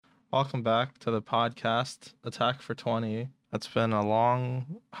Welcome back to the podcast, Attack for 20. It's been a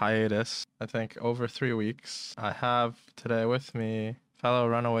long hiatus, I think over 3 weeks. I have today with me fellow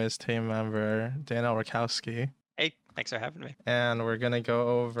Runaways team member Daniel Rutkowski, Hey, thanks for having me. and we're gonna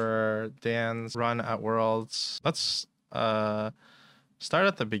go over Dan's run at Worlds. Let's start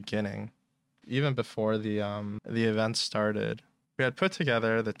at the beginning, even before the event started. We had put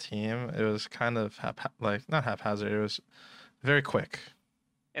together the team. It was kind of not haphazard. It was very quick.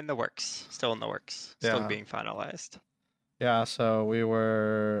 In the works. Still in the works. Still Yeah. being finalized. Yeah, so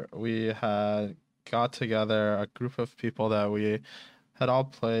we had got together a group of people that we had all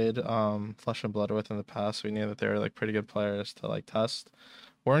played Flesh and Blood with in the past. We knew that they were like pretty good players to like test.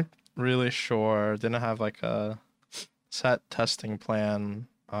 Weren't really sure, didn't have like a set testing plan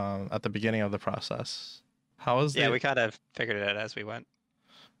at the beginning of the process. How was Yeah, the we kind of figured it out as we went.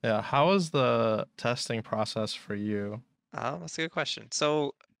 Yeah, how was the testing process for you? That's a good question.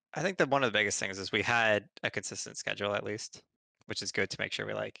 So I think that one of the biggest things is we had a consistent schedule at least, which is good to make sure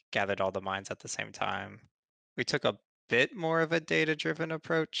we like gathered all the minds at the same time. We took a bit more of a data-driven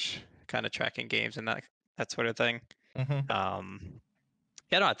approach, kind of tracking games and that sort of thing. Mm-hmm.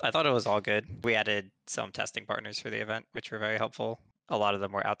 Yeah, no, I thought it was all good. We added some testing partners for the event, which were very helpful. A lot of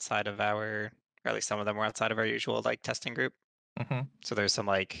them were outside of our, or at least some of them were outside of our usual like testing group. Mm-hmm. So there's some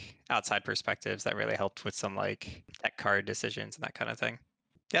like outside perspectives that really helped with some like tech card decisions and that kind of thing.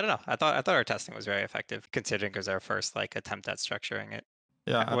 Yeah, I don't know. I thought our testing was very effective considering it was our first like attempt at structuring it.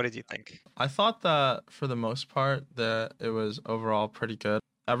 Yeah, What did you think? I thought that for the most part that it was overall pretty good.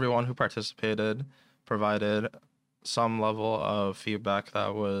 Everyone who participated provided some level of feedback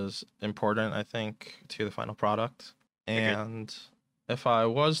that was important, I think, to the final product. Agreed. And if I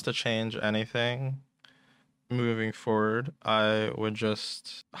was to change anything moving forward, I would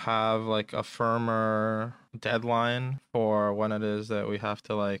just have like a firmer deadline for when it is that we have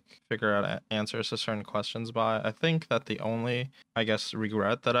to like figure out answers to certain questions by. I think that the only, I guess,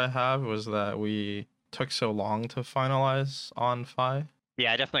 regret that I have was that we took so long to finalize on Phi.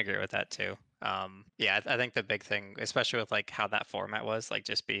 Yeah, I definitely agree with that too. Yeah, I think the big thing, especially with like how that format was, like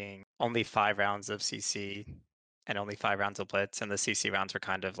just being only 5 rounds of CC and only 5 rounds of Blitz, and the CC rounds were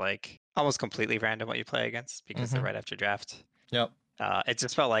kind of like almost completely random what you play against because they're Mm-hmm. right after draft. Yep. It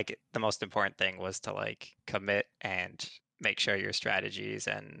just felt like the most important thing was to like commit and make sure your strategies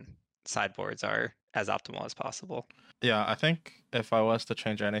and sideboards are as optimal as possible. Yeah, I think if I was to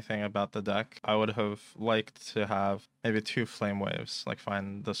change anything about the deck, I would have liked to have maybe two flame waves, like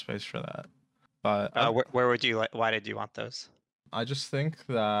find the space for that. But Where would you like? Why did you want those? I just think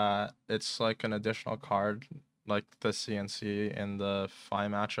that it's like an additional card, like the CNC in the Fi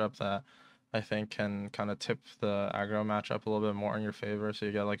matchup that I think can kind of tip the aggro matchup a little bit more in your favor, so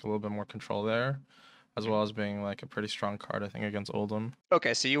you get like a little bit more control there, as Mhm. well as being like a pretty strong card, I think, against Oldham.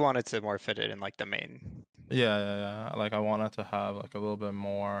 Okay, so you wanted to more fit it in like the main. Yeah, yeah, yeah. Like I wanted to have like a little bit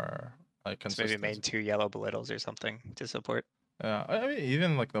more like So maybe main consistency. 2 yellow belittles or something to support. Yeah, I mean,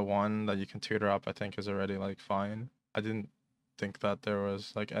 even like the one that you can tutor up, I think is already like fine. I didn't think that there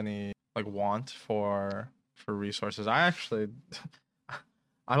was like any like want for resources. I actually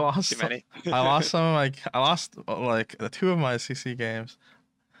I Too lost many. I lost like the two of my CC games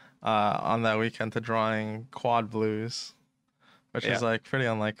on that weekend to drawing quad blues, which is Yeah. like pretty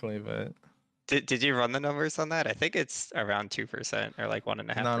unlikely, but Did you run the numbers on that? I think it's around 2% or like one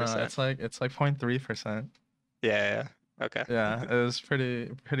and a half no, percent. it's like 0.3%. Yeah, yeah. Okay. Yeah, it was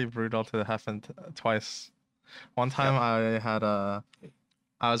pretty brutal to happen twice. One time Yep.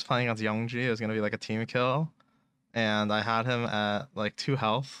 I was playing against Youngji. It was gonna be like a team kill, and I had him at like 2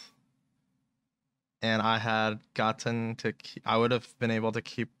 health, and I had gotten to I would have been able to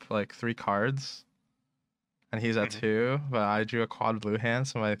keep like 3 cards, and he's at Hmm. 2, but I drew a quad blue hand,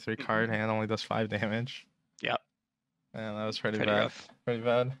 so my 3 card hand only does 5 damage, Yep. and that was pretty Pretty bad. rough. Pretty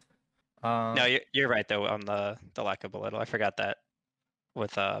bad. No, Um, you're right though on the lack of belittle. I forgot that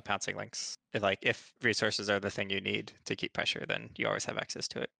with pouncing links. If resources are the thing you need to keep pressure, then you always have access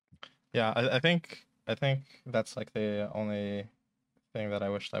to it. yeah, I think that's like the only thing that I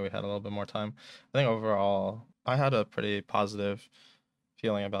wish that we had a little bit more time. I think overall, I had a pretty positive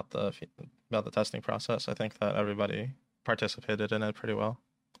feeling about the testing process. I think that everybody participated in it pretty well.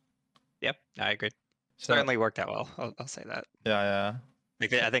 Yep, I agree. So Certainly worked out well. I'll say that. yeah, yeah.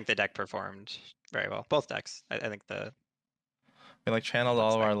 I think the deck performed very well. Both decks. I think the We like channeled all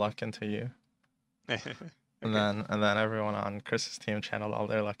last of deck. our luck into you, Agreed. and then everyone on Chris's team channeled all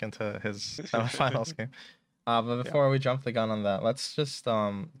their luck into his semifinals game. But Yeah. before we jump the gun on that, let's just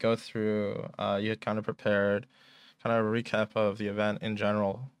go through. You had kind of prepared, kind of a recap of the event in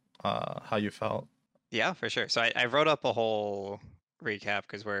general. How you felt. Yeah, for sure. So I wrote up a whole recap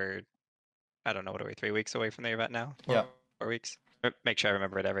because I don't know, what are we, 3 weeks away from the event now? Yeah. 4 weeks. Make sure I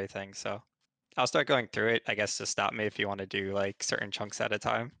remembered everything. So I'll start going through it. I guess to stop me if you want to do like certain chunks at a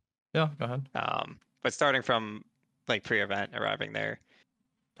time. Yeah, go ahead. But starting from like pre-event arriving there,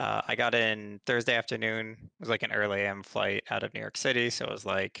 I got in Thursday afternoon. It was like an early AM flight out of New York City. So it was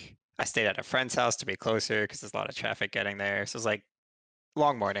like I stayed at a friend's house to be closer because there's a lot of traffic getting there. So it was like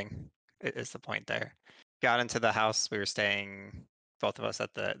long morning is the point there. Got into the house. We were staying, both of us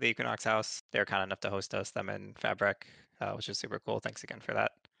at the Equinox house. They were kind enough to host us, them in Fabric, which is super cool. Thanks again for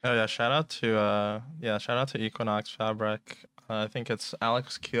that. Oh yeah, shout out to Equinox Fabric. I think it's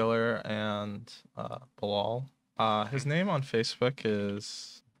Alex Keeler and Bilal. His Mhm. name on Facebook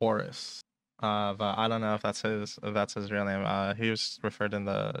is Boris. But I don't know if that's his real name. He was referred in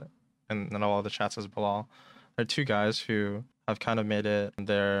all the chats as Bilal. They're two guys who have kind of made it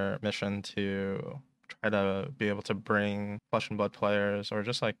their mission to try to be able to bring Flesh and Blood players or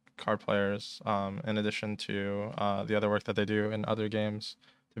just like card players, in addition to the other work that they do in other games,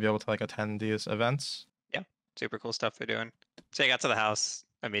 to be able to like attend these events. Yeah, super cool stuff they're doing. So I got to the house,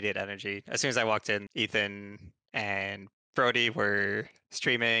 immediate energy. As soon as I walked in, Ethan and Brody were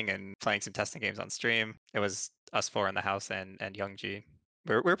streaming and playing some testing games on stream. It was us four in the house and Young G.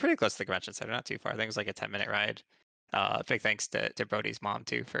 We're pretty close to the convention center, not too far. I think it was like a 10-minute ride. Big thanks to Brody's mom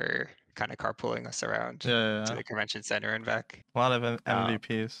too for kind of carpooling us around Yeah, yeah, to yeah. the convention center and back. A lot of Uh,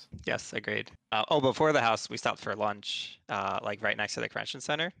 MVPs. yes, agreed. Before the house, we stopped for lunch, like right next to the convention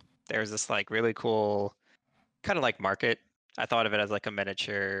center. There was this like really cool kind of like market. I thought of it as like a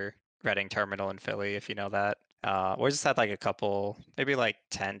miniature Reading terminal in Philly, if you know that. We just had like a couple, maybe like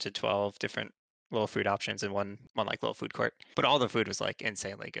 10 to 12 different little food options in one like little food court. But all the food was like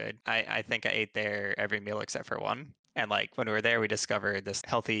insanely good. I think I ate there every meal except for one. And like when we were there, we discovered this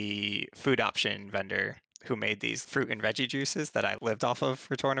healthy food option vendor who made these fruit and veggie juices that I lived off of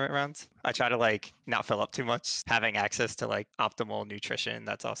for tournament rounds. I try to like not fill up too much. Having access to like optimal nutrition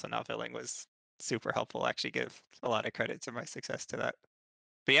that's also not filling was super helpful. Actually, give a lot of credit to my success to that.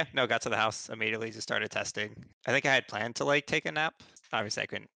 But yeah, no, got to the house immediately, just started testing. I think I had planned to like take a nap. Obviously, I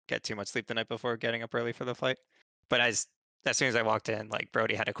couldn't get too much sleep the night before getting up early for the flight. But as soon as I walked in, like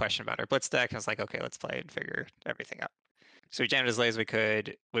Brody had a question about our blitz deck. I was like, okay, let's play and figure everything out. So we jammed as late as we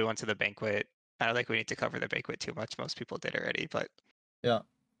could. We went to the banquet. I don't think we need to cover the banquet too much. Most people did already, but Yeah.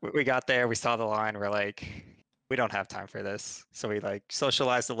 we got there, we saw the line, we're like, we don't have time for this. So we like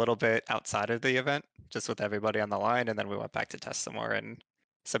socialized a little bit outside of the event, just with everybody on the line, and then we went back to test some more and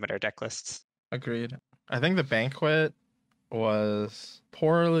submit our deck lists. Agreed. I think the banquet was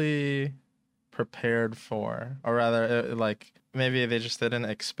poorly prepared for, or rather, like maybe they just didn't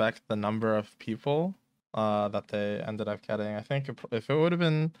expect the number of people that they ended up getting. I think if it would have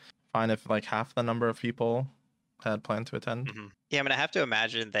been fine if like half the number of people had planned to attend. Yeah, I mean, I have to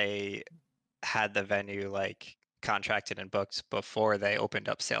imagine they had the venue like contracted and booked before they opened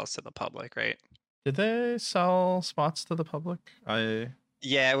up sales to the public, right? Did they sell spots to the public?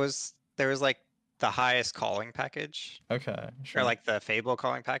 Yeah, there was like the highest calling package, Okay, or sure. like the Fable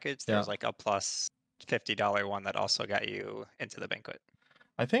calling package. There Yeah. was like a plus $50 one that also got you into the banquet.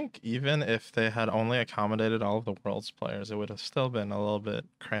 I think even if they had only accommodated all of the world's players, it would have still been a little bit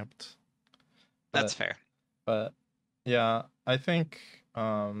cramped. That's But fair. but yeah, I think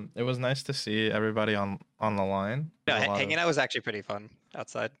it was nice to see everybody on the line. No, There's a lot of hanging out was actually pretty fun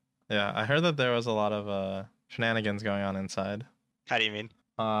outside. yeah, I heard that there was a lot of shenanigans going on inside. How do you mean?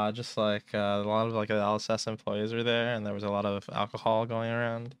 Just like a lot of like the LSS employees were there, and there was a lot of alcohol going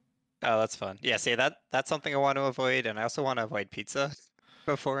around. Oh, that's fun. Yeah, see that's something I want to avoid, and I also want to avoid pizza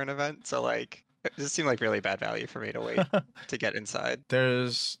before an event. So like, it just seemed like really bad value for me to wait to get inside.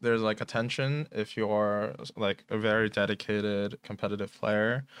 There's like a tension if you're like a very dedicated competitive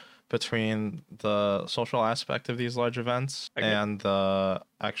player between the social aspect of these large events Agreed. and the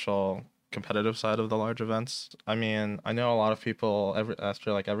actual competitive side of the large events. I mean, I know a lot of people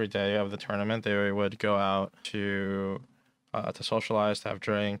every day of the tournament they would go out to socialize, to have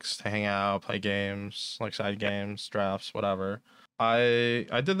drinks, to hang out, play games, like side Yep. games, drafts, whatever. I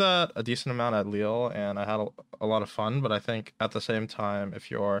did that a decent amount at Lille, and I had a lot of fun. But I think at the same time, if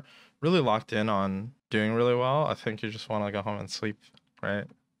you're really locked in on doing really well, I think you just want to go home and sleep, right?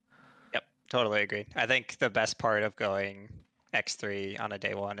 Yep. Totally agree. I think the best part of going X3 on a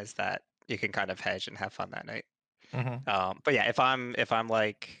day one is that you can kind of hedge and have fun that night. Mm-hmm. But yeah, if I'm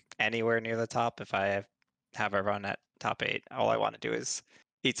like anywhere near the top, if I have a run at top 8, all I want to do is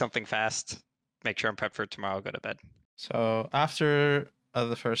eat something fast, make sure I'm prepped for tomorrow, go to bed. So after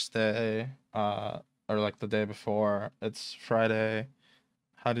the first day, or like the day before, it's Friday.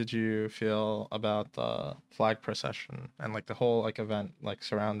 how did you feel about the flag procession and like the whole like event like Oh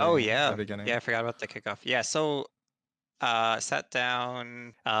surrounding the yeah. Yeah, beginning? I forgot about the kickoff. Yeah, so sat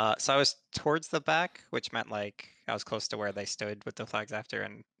down. So I was towards the back, which meant like I was close to where they stood with the flags after,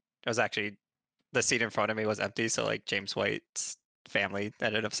 and it was actually the seat in front of me was empty, so like James White's family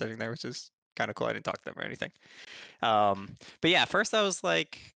ended up sitting there, which is kind of cool. I didn't talk to them or anything. But yeah, at first I was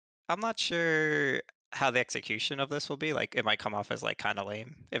like, I'm not sure how the execution of this will be. Like, it might come off as like kind of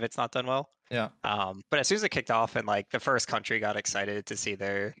lame if it's not done well. Yeah. But as soon as it kicked off and like the first country got excited to see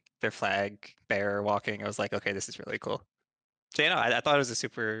their flag bearer walking, I was like, okay, this is really cool. So, I thought it was a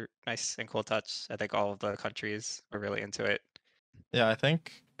super nice and cool touch. I think all of the countries were really into it. Yeah, I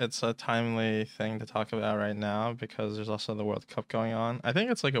think it's a timely thing to talk about right now because there's also the World Cup going on. I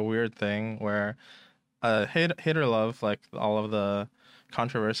think it's like a weird thing where hate or love like all of the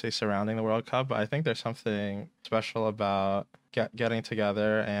controversy surrounding the World Cup, but I think there's something special about getting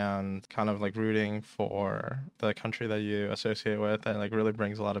together and kind of like rooting for the country that you associate with, and like really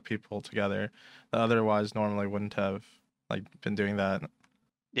brings a lot of people together that otherwise normally wouldn't have like been doing that.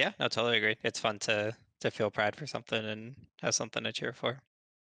 Yeah, no, totally agree. It's fun to feel pride for something and have something to cheer for.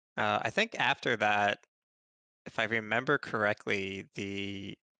 I think after that, if I remember correctly,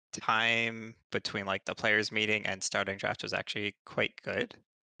 the time between like the players meeting and starting draft was actually quite good.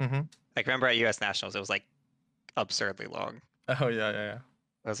 Mm-hmm. Like remember at US Nationals, it was like absurdly long. Oh yeah, yeah, yeah.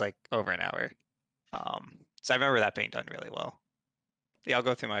 It was like over an hour. So I remember that being done really well. Yeah, I'll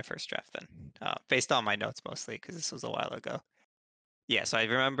go through my first draft then, based on my notes mostly because this was a while ago. Yeah, so I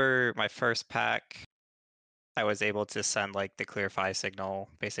remember my first pack. I was able to send like the clear Phi signal,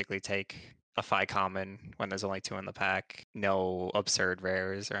 basically take a Phi common when there's only two in the pack, no absurd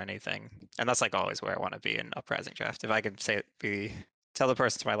rares or anything. And that's like always where I want to be in uprising draft. If I could tell the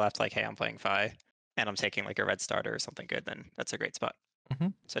person to my left, like, hey, I'm playing Phi and I'm taking like a red starter or something good, then that's a great spot. Mm-hmm.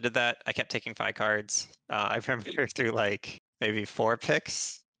 So I did that. I kept taking Phi cards. I remember through like maybe four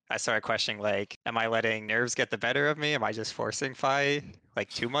picks, I started questioning like, am I letting nerves get the better of me? Am I just forcing Phi like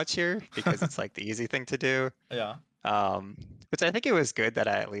too much here because it's like the easy thing to do? Yeah. Um, which I think it was good that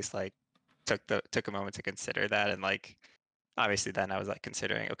I at least like took a moment to consider that and like obviously then I was like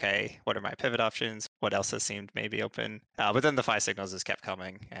considering, okay, what are my pivot options? What else has seemed maybe open? But then the Phi signals just kept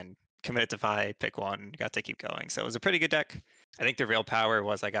coming and committed to Phi, pick one, got to keep going. So it was a pretty good deck. I think the real power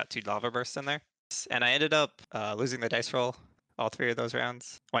was I got two lava bursts in there. And I ended up losing the dice roll all three of those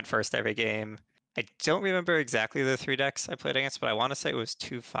rounds. Went first every game. I don't remember exactly the three decks I played against, but I want to say it was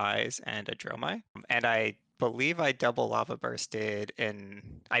two Phis and a Dromai. And I believe I double lava bursted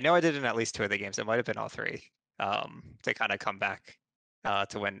I know I did in at least two of the games. It might have been all three to kind of come back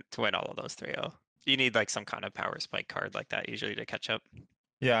to win all of those 3-0. You need like some kind of power spike card like that usually to catch up.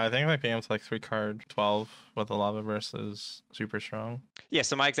 Yeah, I think like being able to like three card 12 with the lava burst is super strong. Yeah,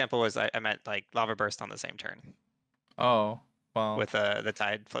 so my example was I meant like lava burst on the same turn Oh, well, with the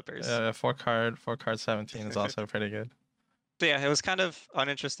tide flippers. four card 17 is also pretty good. So yeah, it was kind of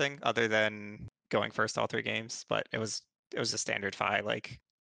uninteresting other than going first all three games, but it was a standard five. Like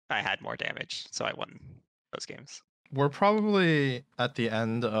I had more damage, so I won those games. We're probably at the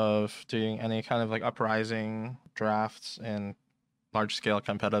end of doing any kind of like uprising drafts and large scale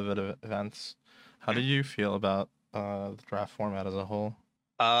competitive events. How do Mhm. you feel about the draft format as a whole?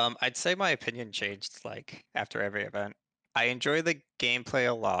 I'd say my opinion changed like after every event. I enjoy the gameplay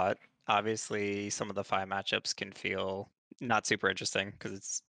a lot. Obviously, some of the five matchups can feel not super interesting because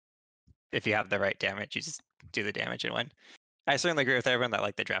it's if you have the right damage, you just do the damage and win. I certainly agree with everyone that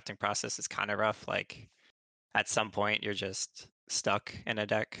like the drafting process is kind of rough. Like at some point, you're just stuck in a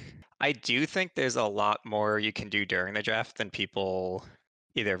deck. I do think there's a lot more you can do during the draft than people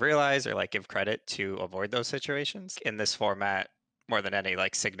either realize or like give credit to avoid those situations. In this format, more than any,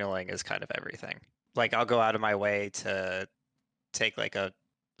 like signaling is kind of everything. Like I'll go out of my way to take like a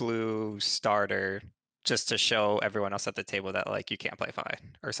blue starter just to show everyone else at the table that like you can't play Fi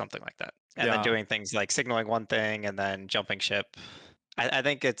or something like that. And then Yeah, doing things like signaling one thing and then jumping ship. I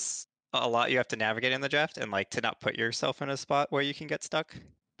think it's a lot you have to navigate in the draft and like to not put yourself in a spot where you can get stuck.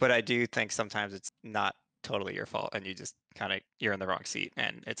 But I do think sometimes it's not totally your fault and you just kind of you're in the wrong seat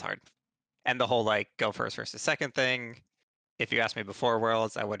and it's hard. And the whole like go first versus second thing, if you asked me before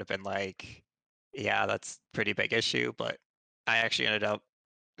Worlds, I would have been like, yeah, that's a pretty big issue. But I actually ended up,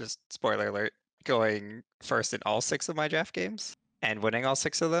 just spoiler alert, going first in all six of my draft games and winning all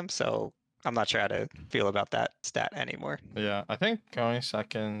six of them. So I'm not sure how to feel about that stat anymore. yeah. I think going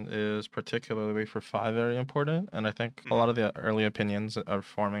second is particularly for five very important, and I think a Mhm. lot of the early opinions are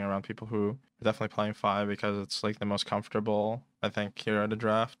forming around people who are definitely playing five because it's like the most comfortable. I think here at a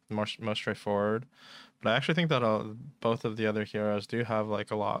draft, most straightforward. But I actually think that both of the other heroes do have like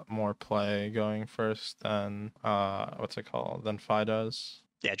a lot more play going first than what's it called than Fi does.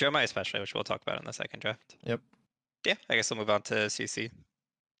 Yeah, Dromai especially, which we'll talk about in the second draft. Yep. Yeah, I guess we'll move on to CC.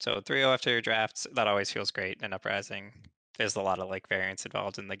 So 3-0 after your drafts, that always feels great in Uprising. There's a lot of like variance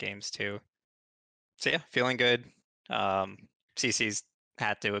involved in the games too. So yeah, feeling good. Um, CC's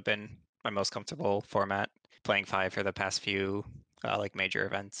had to have been my most comfortable format, playing 5 for the past few like major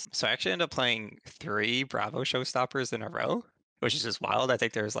events. So I actually ended up playing 3 Bravo showstoppers in a row, which is just wild. I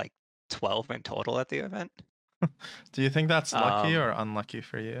think there's like 12 in total at the event. Do you think that's lucky or Um, unlucky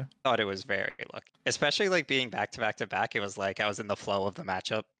for you? thought it was very lucky, especially like being back to back to back. It was like I was in the flow of the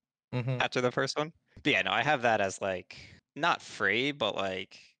matchup Mm-hmm. after the first one. But yeah, no, I have that as like not free, but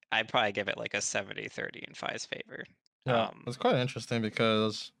like I'd probably give it like a 70-30 in Fi's favor. Yeah, Um, it's quite interesting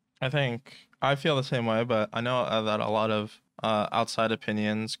because I think I feel the same way, but I know that a lot of outside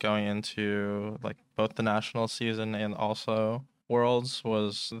opinions going into like both the national season and also Worlds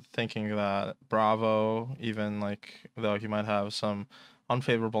was thinking that Bravo, even like though he might have some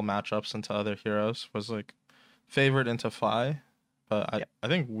unfavorable matchups into other heroes, was like favored into Fi. But yeah. I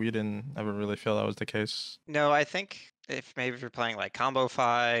think we didn't ever really feel that was the case. No, I think if maybe if you're playing like combo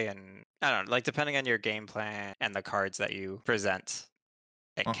Fi and I don't know, like depending on your game plan and the cards that you present,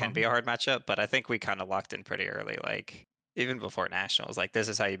 it Uh-huh. can be a hard matchup. But I think we kind of locked in pretty early, like even before nationals, like this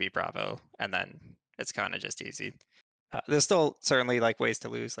is how you beat Bravo, and then it's kind of just easy. There's still certainly like ways to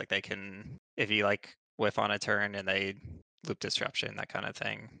lose. Like they can, if you like whiff on a turn and they loop disruption, that kind of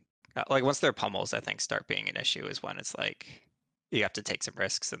thing. Like once their pummels, I think start being an issue is when it's like you have to take some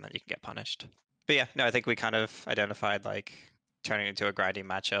risks and then you can get punished. But yeah, no, I think we kind of identified like turning into a grinding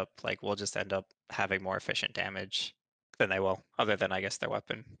matchup. Like we'll just end up having more efficient damage than they will. Other than I guess their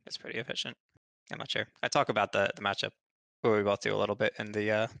weapon is pretty efficient. I'm not sure. I talk about the matchup where we both do a little bit in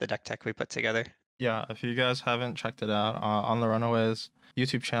the deck tech we put together. Yeah, if you guys haven't checked it out on the Runaways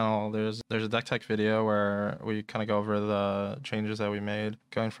YouTube channel, there's a deck tech video where we kind of go over the changes that we made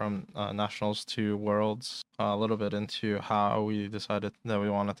going from nationals to worlds, a little bit into how we decided that we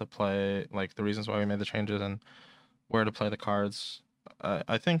wanted to play, like the reasons why we made the changes and where to play the cards.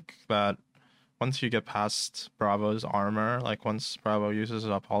 I think that once you get past Bravo's armor, like once Bravo uses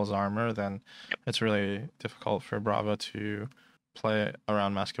up all his armor, then it's really difficult for Bravo to play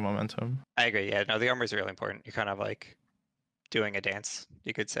around masculine momentum. I agree. Yeah, no, the armor is really important. You're kind of like doing a dance,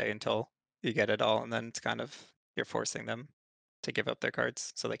 you could say, until you get it all, and then it's kind of you're forcing them to give up their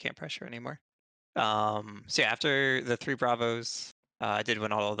cards so they can't pressure anymore. So yeah, after the 3 Bravos, I did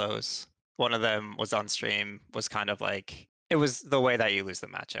win all of those. One of them was on stream, was kind of like it was the way that you lose the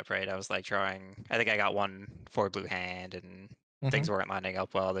matchup, right? I was like drawing, I think I got one 4 blue hand and Hmm. things weren't lining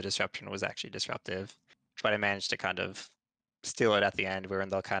up well. The disruption was actually disruptive, but I managed to kind of steal it at the end. We were in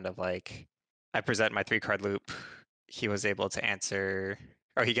the kind of like I present my 3 card loop. He was able to answer,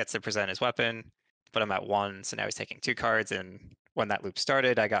 or he gets to present his weapon, but I'm at 1, so now he's taking 2 cards. And when that loop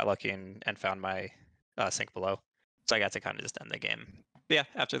started, I got lucky and found my sink below, so I got to kind of just end the game. But yeah,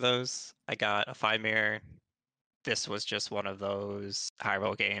 after those, I got a 5 mirror. This was just one of those high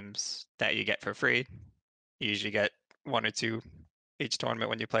roll games that you get for free. You usually get 1 or 2 each tournament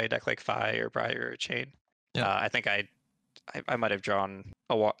when you play a deck like Fi or Briar or Chain. Yeah. I think I might have drawn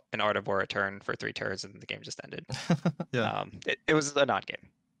an Art of War a turn for 3 turns and the game just ended. Yeah. It was a non-game,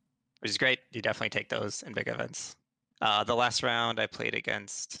 which is great. You definitely take those in big events. The last round I played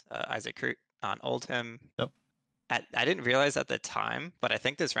against Isaac Root on Oldhim. Yep. I didn't realize at the time, but I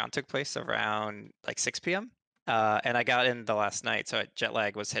think this round took place around like 6 p.m. And I got in the last night, so jet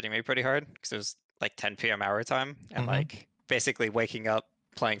lag was hitting me pretty hard because it was like 10 p.m. our time, and Hmm. like basically waking up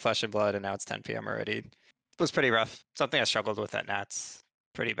playing Flesh and Blood, and now it's 10 p.m. already. It was pretty rough. Something I struggled with at Nats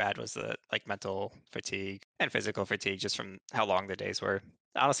pretty bad was the like mental fatigue and physical fatigue just from how long the days were.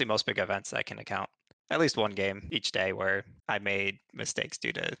 Honestly, most big events I can account at least one game each day where I made mistakes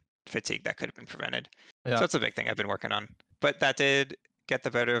due to fatigue that could have been prevented. Yeah. So it's a big thing I've been working on. But that did get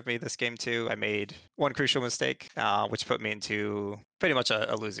the better of me this game too. I made one crucial mistake, which put me into pretty much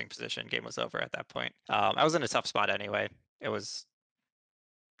a losing position. Game was over at that point. I was in a tough spot anyway. It was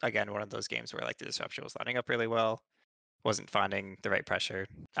again one of those games where like the disruption was lining up really well, wasn't finding the right pressure.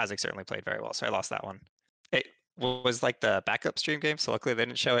 Isaac certainly played very well, so I lost that one. It was like the backup stream game, so luckily they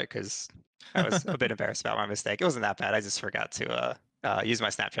didn't show it because I was a bit embarrassed about my mistake. It wasn't that bad. I just forgot to use my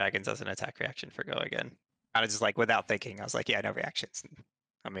Snapdragons as an attack reaction for go again. I was just like without thinking, I was like, yeah, no reactions. And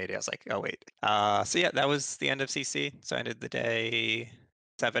immediately I was like, oh wait. So yeah, that was the end of CC. So I ended the day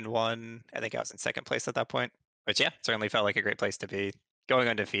 7-1. I think I was in second place at that point. Which yeah, certainly felt like a great place to be. Going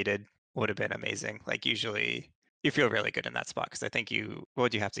undefeated would have been amazing. Like usually you feel really good in that spot because I think you what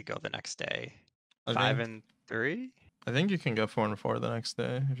would you have to go the next day? I 5-3. I think you can go 4-4 the next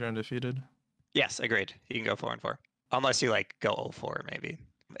day if you're undefeated. Yes, agreed. You can go 4-4, unless you like go 0-4 maybe.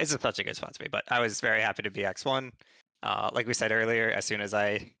 It's such a good spot to be, but I was very happy to be X1. Like we said earlier, as soon as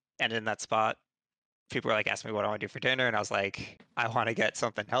I ended in that spot, people were like asking me what I want to do for dinner, and I was like, I want to get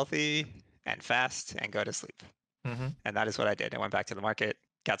something healthy and fast and go to sleep. Mm-hmm. And that is what I did. I went back to the market,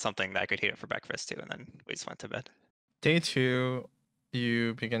 got something that I could heat up for breakfast too, and then we just went to bed. Day two,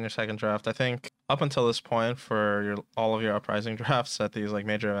 you begin your second draft. I think up until this point, for your all of your uprising drafts at these like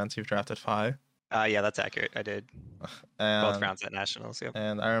major events, you've drafted five. Yeah, that's accurate. I did both And rounds at nationals. Yep.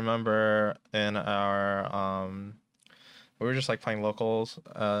 and I remember in our we were just like playing locals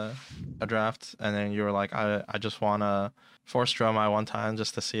a draft, and then you were like, I just wanna force draw my one time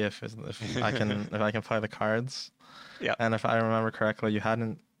just to see if I can if I can play the cards. Yeah. And if I remember correctly, you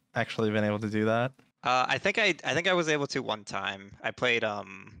hadn't actually been able to do that. I think I was able to one time. I played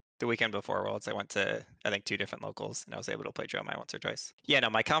the weekend before Worlds. I went to I think two different locals, and I was able to play Dromai once or twice. Yeah, no,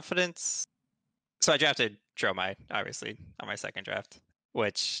 my confidence. So I drafted Dromai obviously on my second draft,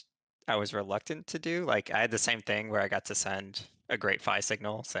 which I was reluctant to do. Like I had the same thing where I got to send a great Phi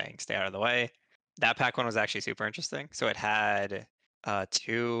signal saying stay out of the way. That pack one was actually super interesting. So it had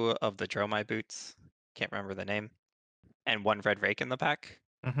two of the Dromai boots. Can't remember the name, and one red rake in the pack.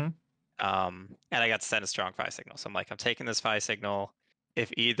 Mm-hmm. And I got to send a strong Phi signal. So I'm like, I'm taking this Phi signal.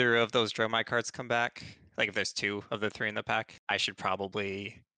 If either of those Dromai cards come back, like if there's two of the three in the pack, I should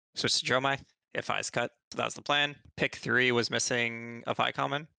probably switch to Dromai if Phi's cut. So that was the plan. Pick three was missing a Phi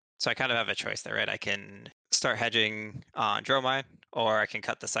common. So I kind of have a choice there, right? I can start hedging on Dromai, or I can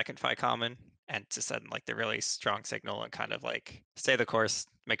cut the second Phi common and to send like the really strong signal and kind of like stay the course,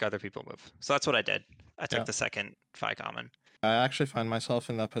 make other people move. So that's what I did. I took Yeah. the second Phi common. I actually find myself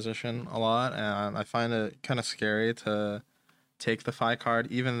in that position a lot, and I find it kind of scary to take the Phi card,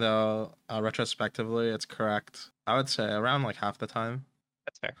 even though retrospectively it's correct. I would say around like half the time.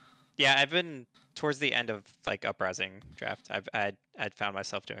 That's fair. Yeah, I've been towards the end of like uprising draft. I'd found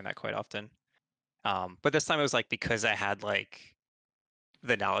myself doing that quite often. But this time it was like because I had like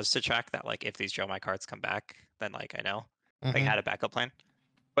the knowledge to track that like if these Dromai cards come back, then like I know. Like I Mm-hmm. had a backup plan.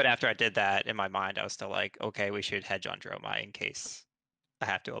 But after I did that, in my mind, I was still like, okay, we should hedge on Dromai in case I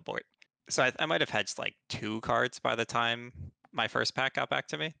have to abort. So I might have hedged like two cards by the time my first pack got back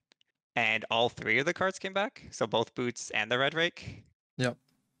to me, and all three of the cards came back. So both boots and the red rake. Yep.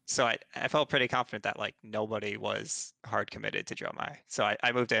 So I felt pretty confident that like nobody was hard committed to Dromai. So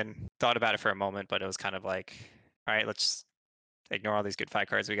I moved in, thought about it for a moment, but it was kind of like, all right, let's ignore all these good five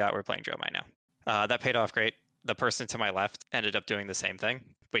cards we got. We're playing Dromai now. That paid off great. The person to my left ended up doing the same thing,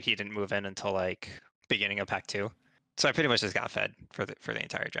 but he didn't move in until like beginning of pack two. So I pretty much just got fed for the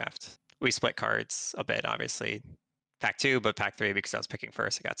entire draft. We split cards a bit, obviously. Pack two, but pack three, because I was picking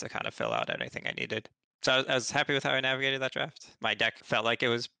first, I got to kind of fill out anything I needed. So I was happy with how I navigated that draft. My deck felt like it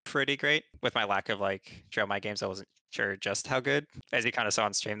was pretty great. With my lack of like draw my games, I wasn't sure just how good. As you kind of saw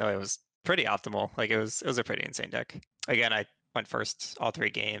on stream, though, it was pretty optimal. Like it was a pretty insane deck. Again, I went first all three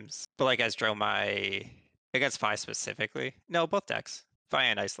games, but like as draw my against Phi specifically, no, both decks, Phi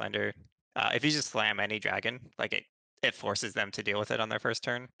and Icelander. If you just slam any dragon, like it forces them to deal with it on their first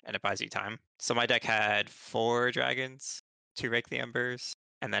turn, and it buys you time. So my deck had 4 dragons, 2 Rake the Embers,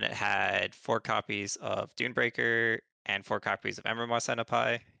 and then it had 4 copies of Dunebreaker and 4 copies of Embermoss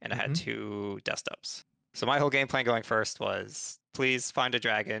Centipi, and it had Mm-hmm. 2 Dust Ups. So my whole game plan going first was please find a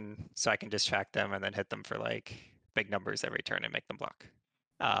dragon so I can distract them and then hit them for like big numbers every turn and make them block.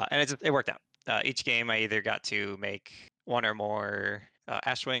 And it worked out. Each game I either got to make one or more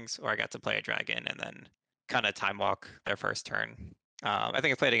Ashwings, or I got to play a dragon and then kind of time walk their first turn. I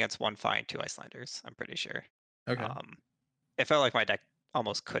think I played against 1 Phi and 2 Icelanders. I'm pretty sure. Okay. Um, it felt like my deck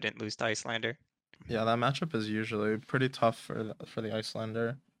almost couldn't lose to Icelander. Yeah, that matchup is usually pretty tough for the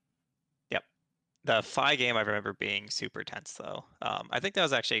Icelander. Yep. The Phi game I remember being super tense though. I think that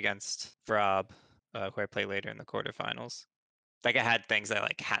was actually against Rob, who I play later in the quarterfinals. Like I had things I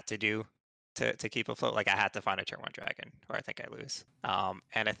like had to do to keep afloat. Like I had to find a turn one dragon, or I think I lose.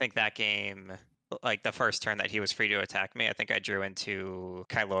 And I think that game, like the first turn that he was free to attack me, I think I drew into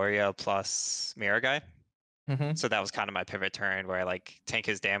Kyloria plus Mirror Guy. Mm-hmm. So that was kind of my pivot turn where I like tank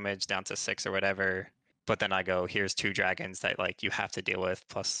his damage down to 6 or whatever. But then I go, here's 2 dragons that like you have to deal with,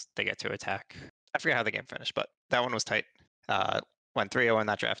 plus they get to attack. I forget how the game finished, but that one was tight. Went 3-0 in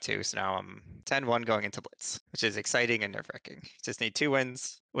that draft too, so now I'm 10-1 going into Blitz, which is exciting and nerve-wracking. Just need 2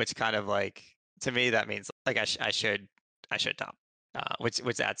 wins, which kind of like to me that means like I should top, which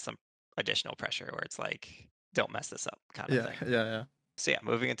adds some additional pressure where it's like don't mess this up kind of Yeah, thing. yeah, yeah. So yeah,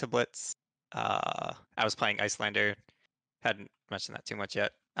 moving into Blitz. I was playing Icelander. Hadn't mentioned that too much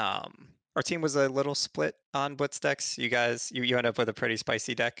yet. Our team was a little split on blitz decks. You guys, you end up with a pretty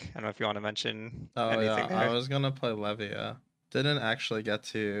spicy deck. I don't know if you want to mention Oh yeah, anything I there. was gonna play Levia. Didn't actually get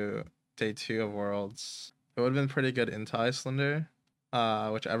to day two of Worlds. It would have been pretty good into Icelander,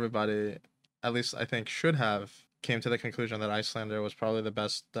 which everybody, at least I think, should have came to the conclusion that Icelander was probably the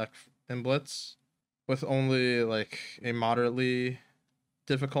best deck in Blitz, with only like a moderately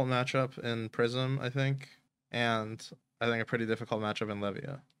difficult matchup in Prism, I think, and I think a pretty difficult matchup in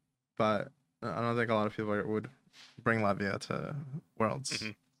Levia. But I don't think a lot of people would bring Levia to Worlds. Hmm.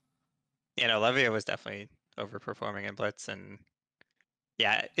 You know, Levia was definitely overperforming in blitz, and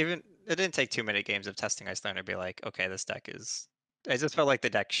yeah, even it didn't take too many games of testing Icelander to be like, okay, this deck is. I just felt like the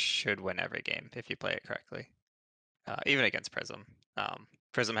deck should win every game if you play it correctly, even against Prism.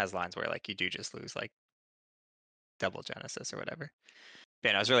 Prism has lines where like you do just lose like double Genesis or whatever.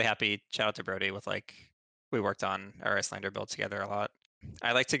 Yeah, I was really happy. Shout out to Brody with like we worked on our Icelander build together a lot.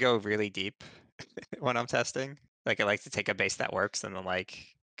 I like to go really deep when I'm testing. Like I like to take a base that works and then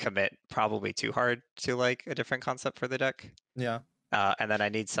like commit probably too hard to like a different concept for the deck. Yeah, And then I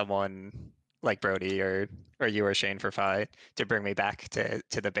need someone like Brody or you or Shane for Fi to bring me back to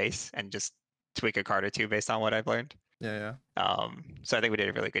the base and just tweak a card or two based on what I've learned. yeah, yeah. So I think we did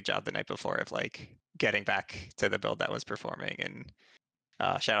a really good job the night before of like getting back to the build that was performing.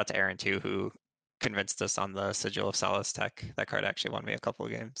 And shout out to Aaron too, who convinced us on the Sigil of Solace tech. That card actually won me a couple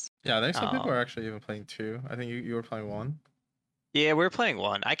of games. Yeah, I think some people are Um, actually even playing two. I think you were playing one. yeah, we were playing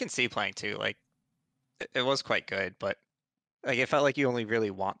one. I can see playing two. Like it was quite good, but like it felt like you only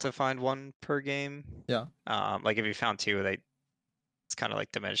really want to find one per game. Yeah. Like if you found two, it's kind of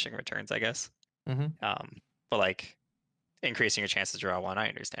like diminishing returns, I guess. Mm-hmm. Um, but like increasing your chances to draw one, I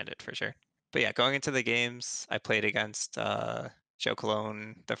understand it for sure. But yeah, going into the games, I played against Joe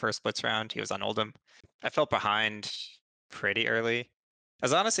Cologne the first blitz round. He was on Oldham. I felt behind pretty early. It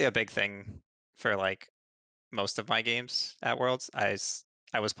was honestly a big thing for like most of my games at Worlds. I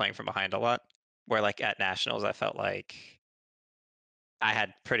was playing from behind a lot. Where like at Nationals, I felt like I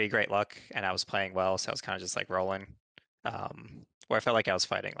had pretty great luck and I was playing well, so I was kind of just like rolling. Where I felt like I was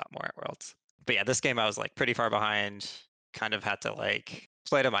fighting a lot more at Worlds. But yeah, this game I was like pretty far behind, kind of had to like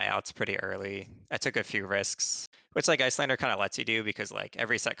play to my outs pretty early. I took a few risks, which like Icelander kind of lets you do because like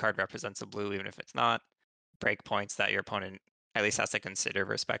every set card represents a blue, even if it's not. Break points that your opponent at least has to consider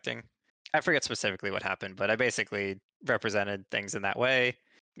respecting. I forget specifically what happened, but I basically represented things in that way.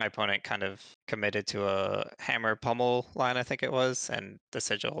 My opponent kind of committed to a hammer pummel line, I think it was, and the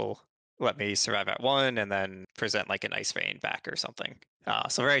sigil let me survive at one and then present like an ice vein back or something.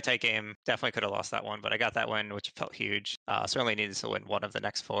 So very tight game. Definitely could have lost that one, but I got that win, which felt huge. Certainly needed to win one of the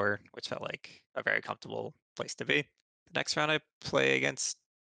next four, which felt like a very comfortable place to be. The next round I play against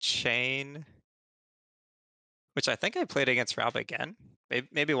Chain, which I think I played against Rob again.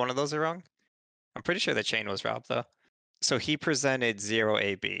 Maybe one of those are wrong. I'm pretty sure the Chain was Rob though. So he presented 0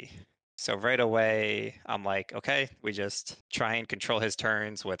 AB. So right away, I'm like, okay, we just try and control his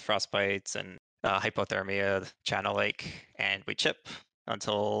turns with frostbites and hypothermia, channel lake, and we chip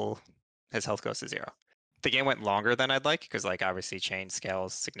until his health goes to zero. The game went longer than I'd like because, like, obviously, chain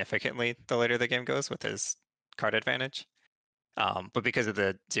scales significantly the later the game goes with his card advantage. But because of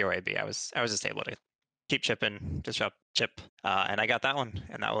the 0 AB, I was just able to keep chipping, disrupt chip, and I got that one,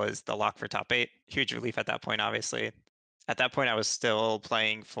 and that was the lock for top eight. Huge relief at that point, obviously. At that point, I was still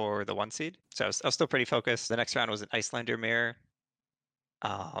playing for the one seed, so I was still pretty focused. The next round was an Icelander mirror.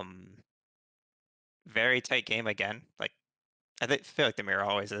 Um, very tight game again. Like feel like the mirror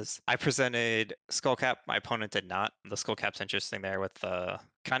always is. I presented Skullcap. My opponent did not. The Skullcap's interesting there with the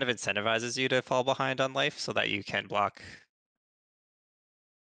kind of incentivizes you to fall behind on life so that you can block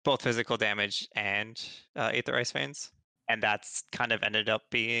both physical damage and Aether Ice Veins. And that's kind of ended up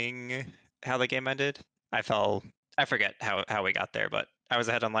being how the game ended. I fell, I forget how we got there, but I was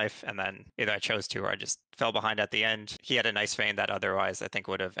ahead on life, and then either I chose to or I just fell behind at the end. He had a nice vein that otherwise I think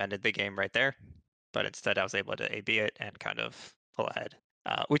would have ended the game right there. But instead, I was able to AB it and kind of pull ahead.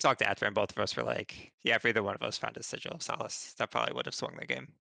 We talked after, and both of us were like, yeah, if either one of us found a Sigil of Solace, that probably would have swung the game.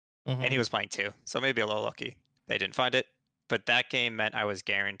 And Mm-hmm. he was playing too, so maybe a little lucky. They didn't find it. But that game meant I was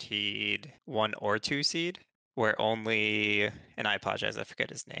guaranteed one or two seed, where only, and I apologize, I forget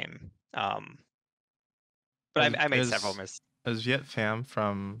his name. But Is I made several is mis. is Viet Pham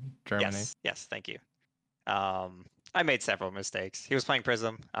from Germany? Yes, thank you. I made several mistakes. He was playing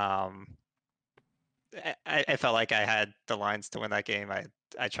Prism. I felt like I had the lines to win that game.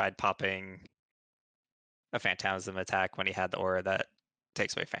 I tried popping a Phantasm attack when he had the aura that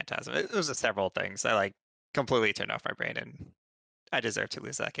takes away Phantasm. It was just several things. I like completely turned off my brain, and I deserved to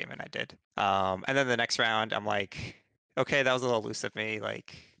lose that game, and I did. And then the next round, I'm like, okay, that was a little loose of me.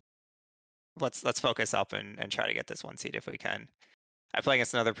 Like, let's focus up and try to get this 1 seed if we can. I play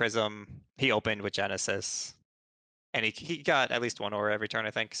against another Prism. He opened with Genesis, and he got at least one aura every turn,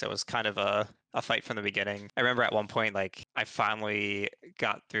 I think. So it was kind of a fight from the beginning. I remember at one point, like I finally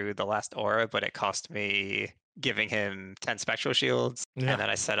got through the last aura, but it cost me giving him 10 spectral shields. Yeah. And then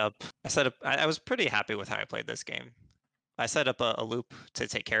I was pretty happy with how I played this game. I set up a loop to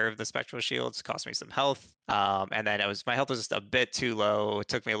take care of the spectral shields, cost me some health. And then my health was just a bit too low. It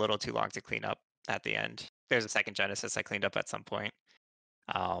took me a little too long to clean up at the end. There's a second Genesis I cleaned up at some point.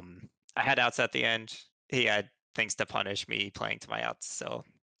 I had outs at the end. He had things to punish me playing to my outs. So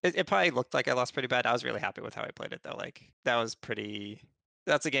it probably looked like I lost pretty bad. I was really happy with how I played it though. Like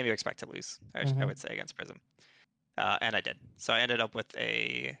that's a game you expect to lose, I Hmm. would say, against Prism. And I did. So I ended up with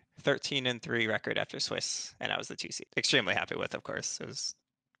a 13-3 record after Swiss, and I was the 2 seed. Extremely happy with, of course. It was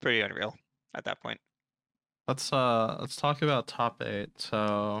pretty unreal at that point. Let's talk about top eight.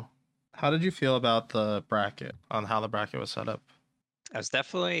 So, how did you feel about the bracket on how the bracket was set up? I was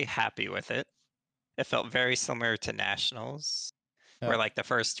definitely happy with it. It felt very similar to Nationals, where Yeah. like the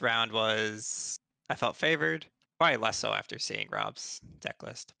first round I felt favored. Probably less so after seeing Rob's deck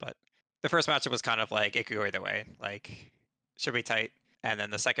list, but the first matchup was kind of like it could go either way. Like should be tight, and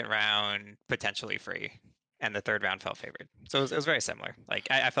then the second round potentially free, and the third round felt favored. So it was very similar. Like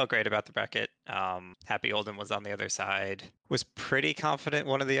I felt great about the bracket. Happy Olden was on the other side. Was pretty confident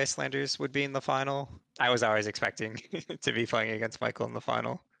one of the Icelanders would be in the final. I was always expecting to be playing against Michael in the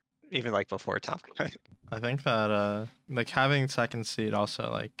final, even like before top cut. I think that like having second seed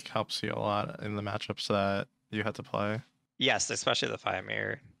also like helps you a lot in the matchups that you had to play. Yes, especially the Fire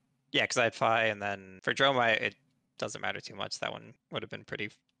Mirror. Yeah, because I had Fi, and then for Dromai, it doesn't matter too much. That one would have been pretty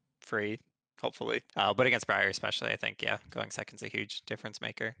free, hopefully. But against Briar, especially, I think, yeah, going second's a huge difference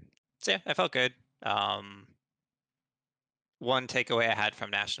maker. So yeah, I felt good. Um, One takeaway I had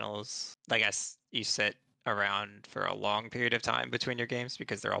from Nationals, I guess you sit around for a long period of time between your games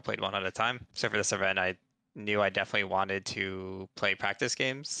because they're all played one at a time. So for this event, I knew I definitely wanted to play practice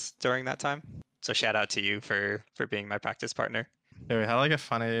games during that time. So shout out to you for being my practice partner. Yeah, we had like a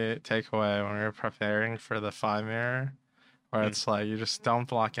funny takeaway when we were preparing for the five mirror, where Mm. it's like you just don't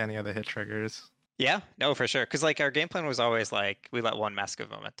block any of the hit triggers. Yeah, no, for sure. Because like our game plan was always like we let one mask of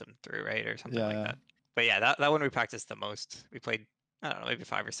momentum through, right, or something like Yeah, that. But yeah, that one we practiced the most. We played, I don't know, maybe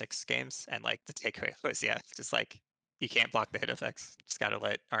 5 or 6 games, and like the takeaway was, yeah, just like you can't block the hit effects. Just gotta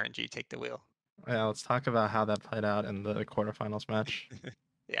let RNG take the wheel. yeah. Let's talk about how that played out in the quarterfinals match.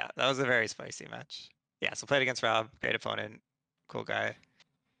 Yeah, that was a very spicy match. Yeah, so played against Rob, great opponent, cool guy.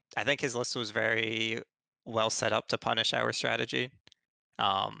 I think his list was very well set up to punish our strategy.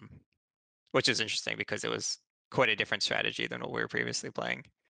 Um, which is interesting because it was quite a different strategy than what we were previously playing.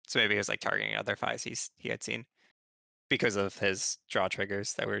 So maybe it was like targeting other fives he had seen because of his draw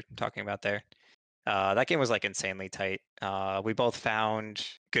triggers that we're talking about there. That game was like insanely tight. We both found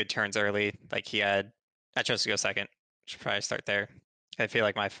good turns early. I chose to go second. Should probably start there. I feel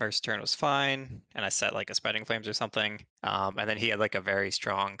like my first turn was fine, and I set like a spreading flames or something. And then he had like a very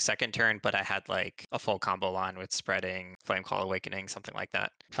strong second turn, but I had like a full combo line with spreading, flame call awakening, something like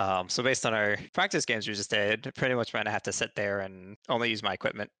that. So based on our practice games we just did, pretty much meant I have to sit there and only use my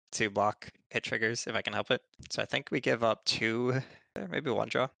equipment to block hit triggers if I can help it. So I think we give up 2, maybe 1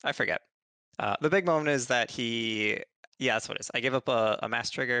 draw. I forget. The big moment is that yeah, that's what it is. I give up a mass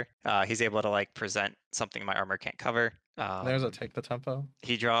trigger. He's able to like present something my armor can't cover. There's a take the tempo.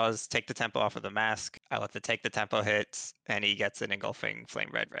 He draws take the tempo off of the mask. I let the take the tempo hit, and he gets an engulfing flame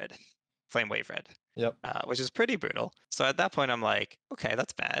wave red, Yep. which is pretty brutal. So at that point, I'm like, okay,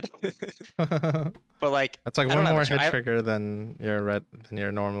 that's bad. But like, That's like I don't one have a more choice. hit trigger than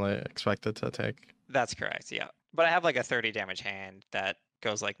you're normally expected to take. That's correct, yeah. But I have like a 30 damage hand that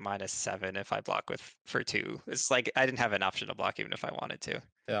goes like -7 if I block with for 2. It's like I didn't have an option to block even if I wanted to.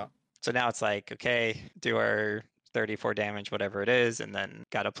 Yeah. So now it's like, okay, do our 34 damage, whatever it is, and then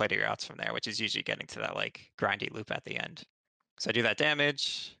gotta play to your outs from there, which is usually getting to that like grindy loop at the end. So I do that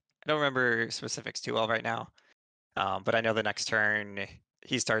damage. I don't remember specifics too well right now, but I know the next turn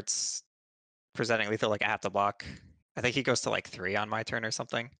he starts presenting lethal, like I have to block. I think he goes to like 3 on my turn or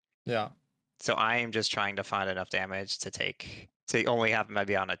something. Yeah. So I am just trying to find enough damage to only have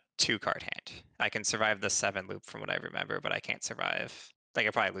maybe on a 2 card hand. I can survive the 7 loop from what I remember, but I can't survive. Like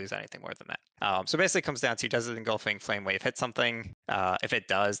I probably lose anything more than that. So basically, it comes down to does it engulfing flame wave hit something? If it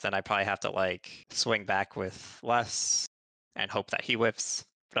does, then I probably have to like swing back with less and hope that he whiffs.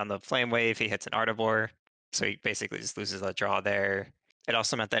 But on the flame wave, he hits an Artivore, so he basically just loses a draw there. It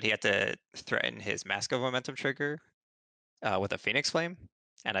also meant that he had to threaten his Mask of Momentum trigger with a Phoenix Flame,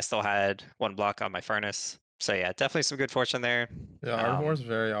 and I still had 1 block on my Furnace. So yeah, definitely some good fortune there. Yeah, Art of War Um, is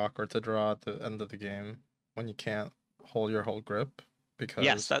very awkward to draw at the end of the game when you can't hold your whole grip yes,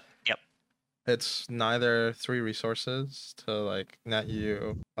 because that yep. it's neither three resources to like net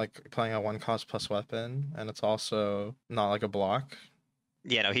you like playing a one cost plus weapon, and it's also not like a block.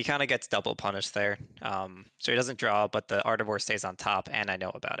 Yeah, no, he kind of gets double punished there. So he doesn't draw, but the Art of War stays on top, and I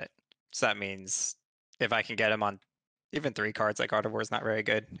know about it. So that means if I can get him on even 3 cards, like Art of War is not very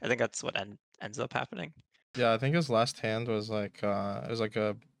good. I think that's what ends up happening. Yeah, I think his last hand was like it was like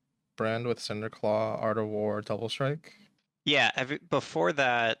a brand with Cinderclaw, Art of War, Double Strike. Yeah, before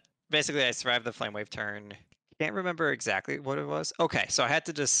that, basically I survived the Flame Wave turn. Can't remember exactly what it was. Okay, so I had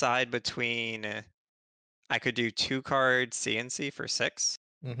to decide between I could do 2 card CNC for 6,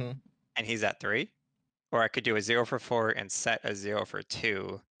 Mm-hmm. and he's at 3. Or I could do a 0 for 4 and set a 0 for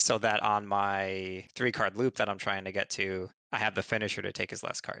 2 so that on my 3 card loop that I'm trying to get to, I have the finisher to take his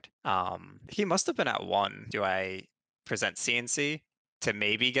last card. He must have been at 1. Do I present CNC to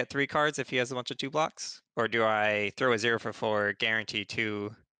maybe get 3 cards if he has a bunch of 2 blocks? Or do I throw a 0 for 4, guarantee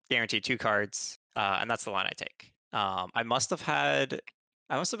 2 cards, and that's the line I take. I must have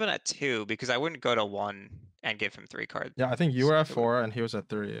been at 2 because I wouldn't go to 1 and give him 3 cards. Yeah, I think you were at 4 and he was at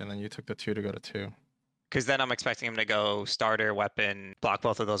 3, and then you took the 2 to go to 2. Because then I'm expecting him to go starter, weapon, block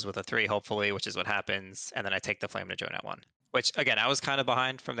both of those with a 3, hopefully, which is what happens. And then I take the flame to join at 1. Which, again, I was kind of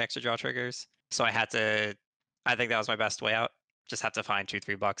behind from the extra draw triggers. So I think that was my best way out. Just have to find 2,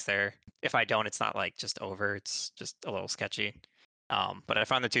 3 bucks there. If I don't, it's not like just over. It's just a little sketcy. But I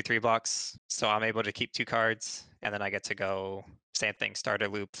found the 2, 3 bucks. So I'm able to keep 2 cards. And then I get to go same thing, starter,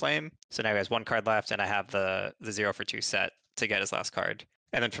 loop, flame. So now he has 1 card left, and I have the 0 for 2 set to get his last card.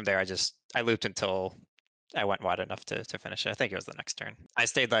 And then from there, I looped until I went wide enough to finish it. I think it was the next turn. I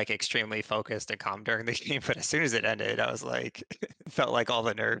stayed like extremely focused and calm during the game, but as soon as it ended, I was like, felt like all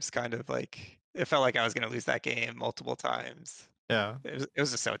the nerves kind of like, it felt like I was going to lose that game multiple times. Yeah. It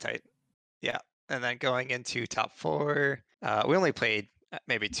was just so tight. Yeah. And then going into top 4, we only played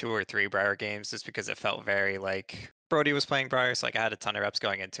maybe 2 or 3 Briar games just because it felt very like Brody was playing Briar. So like I had a ton of reps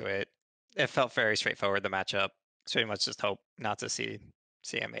going into it. It felt very straightforward, the matchup. It's pretty much just hope not to see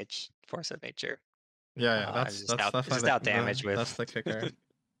CMH, Force of Nature. Yeah, yeah, And that's just definitely out damage that's with the kicker.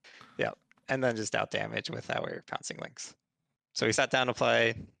 yeah, and then just out damage with our pouncing links. So we sat down to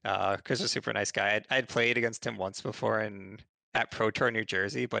play. Chris was a super nice guy. I'd played against him once before in at Pro Tour New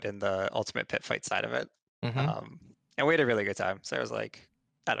Jersey, but in the Ultimate Pit Fight side of it. Mm-hmm. Um, and we had a really good time. So I was like,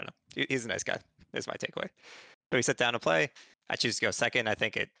 I don't know, he's a nice guy. Is my takeaway. So we sat down to play. I choose to go second. I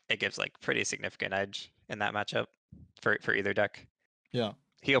think it gives like pretty significant edge in that matchup for either deck. Yeah.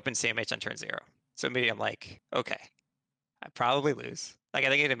 He opens CMH on turn 0. So immediately I'm like, okay, I probably lose. Like I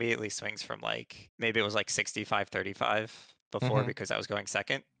think it immediately swings from like maybe it was like 65-35 before Mm-hmm. because I was going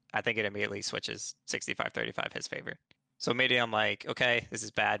second. I think it immediately switches 65-35 his favor. So immediately I'm like, okay, this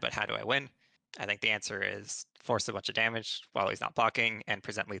is bad, but how do I win? I think the answer is force a bunch of damage while he's not blocking and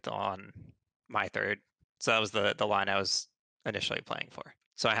present lethal on my third. So that was the line I was initially playing for.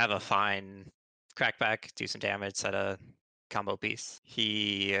 So I have a fine crackback, do some damage, set a combo piece.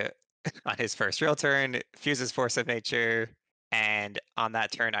 He on his first real turn, fuses Force of Nature, and on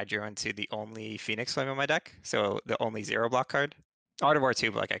that turn, I drew into the only Phoenix Flame in my deck, so the only 0 block card. Art of War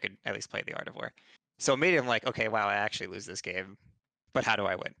 2, but like I could at least play the Art of War. So immediately I'm like, okay, wow, I actually lose this game, but how do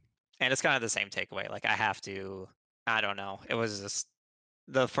I win? And it's kind of the same takeaway. Like I have to, I don't know. It was just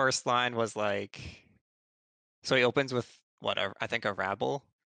the first line was like, so he opens with whatever, I think a Rabble,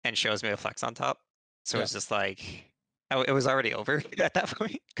 and shows me a Flex on top. So Yeah. it's just like, it was already over at that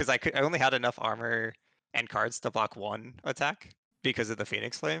point because I only had enough armor and cards to block 1 attack because of the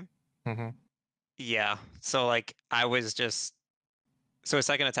Phoenix Flame. Mm-hmm. Yeah, so like I was just so a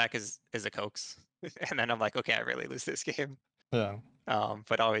second attack is a coax, and then I'm like, okay, I really lose this game. Yeah.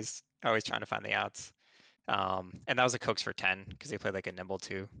 But always trying to find the outs. And that was a coax for 10 because he played like a nimble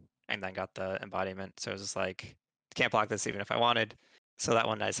 2 and then got the embodiment. So it was just like, can't block this even if I wanted. So that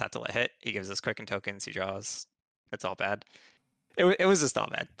one I just had to let hit. He gives us quicken tokens, he draws. It's all bad. It was just all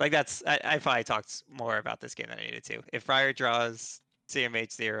bad. Like I probably talked more about this game than I needed to. If Friar draws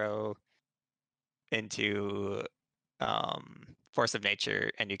CMH 0 into Force of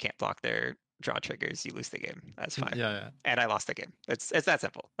Nature and you can't block their draw triggers, you lose the game. That's fine. Yeah, yeah. And I lost the game. It's that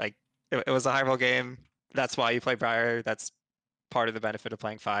simple. Like it was a high roll game. That's why you play Briar. That's part of the benefit of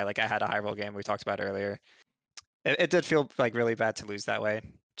playing Fi. Like I had a high roll game we talked about earlier. It did feel like really bad to lose that way,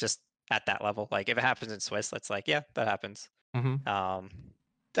 just at that level. Like if it happens in Swiss, that's like, yeah, that happens. Mm-hmm. Um,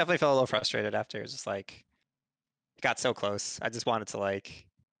 definitely felt a little frustrated after. It was just like got so close. I just wanted to like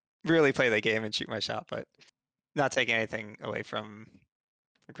really play the game and shoot my shot, but not taking anything away from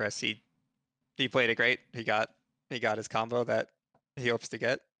Chris. He played it great. He got his combo that he hopes to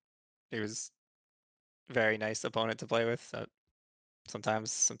get. He was very nice opponent to play with. So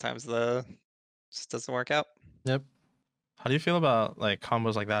sometimes the just doesn't work out. Yep. How do you feel about like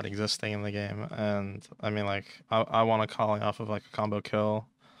combos like that existing in the game? And I mean, like, I want to calling off of like a combo kill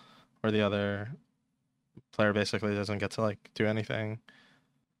where the other player basically doesn't get to like do anything.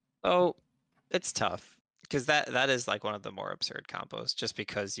 Oh, it's tough because that is like one of the more absurd combos, just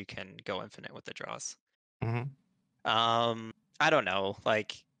because you can go infinite with the draws. Hmm. Um, I don't know.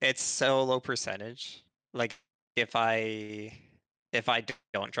 Like it's so low percentage. Like if I if I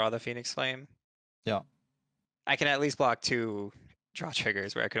don't draw the Phoenix Flame, Yeah. I can at least block two draw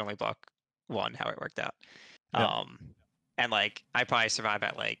triggers where I could only block one, how it worked out. Yeah. Um, and like I probably survive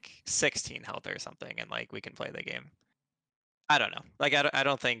at like 16 health or something, and like we can play the game. I don't know. Like I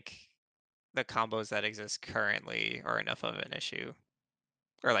don't think the combos that exist currently are enough of an issue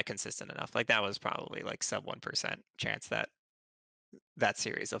or like consistent enough. Like that was probably like sub 1% chance that that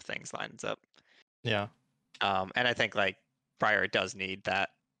series of things lines up. Yeah. And I think like Briar does need that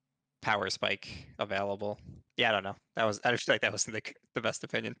power spike available. Yeah, I don't know. I feel like that was the best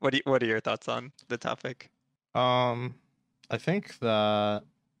opinion. What are your thoughts on the topic? Um, I think that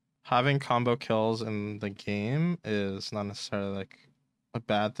having combo kills in the game is not necessarily like a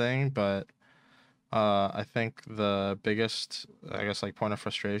bad thing, but I think the biggest, I guess, like point of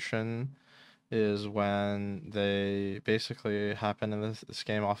frustration is when they basically happen in this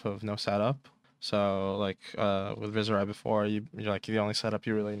game off of no setup. So like with Viserai before, you're like the only setup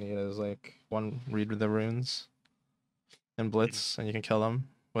you really need is like one read with the runes and Mhm. blitz, and you can kill them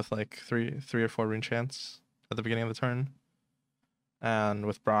with like three or four rune chants at the beginning of the turn. And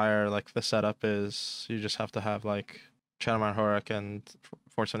with Briar, like the setup is you just have to have like Channel Man Horik and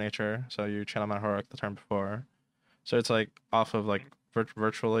Force of Nature. So you Channel Man Horik the turn before. So it's like off of like Mhm.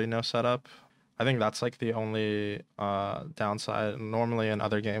 virtually no setup. I think that's like the only downside. Normally in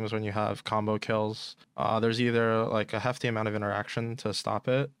other games when you have combo kills, there's either like a hefty amount of interaction to stop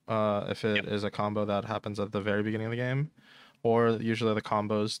it, if it Yep. is a combo that happens at the very beginning of the game, or usually the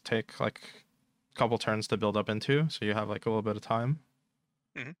combos take like a couple turns to build up into, so you have like a little bit of time.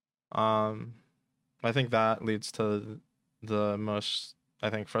 Mhm. Um, I think that leads to the most, I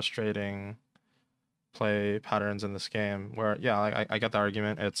think, frustrating play patterns in this game where, yeah, like, I get the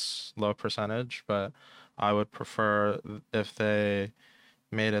argument it's low percentage, but I would prefer if they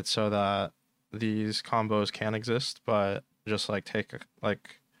made it so that these combos can exist, but just like take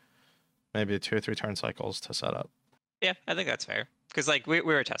like maybe 2 or 3 turn cycles to set up. Yeah, I think that's fair. Because like we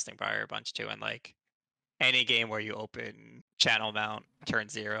were testing Briar a bunch too, and like any game where you open channel mount turn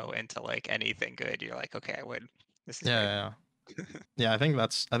 0 into like anything good, you're like, okay, I win. This is Yeah, great. yeah, yeah. Yeah, I think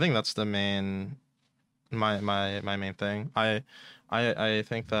that's the main my main thing. I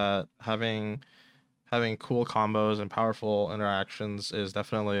think that having cool combos and powerful interactions is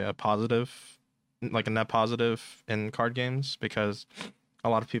definitely a positive, like a net positive in card games because a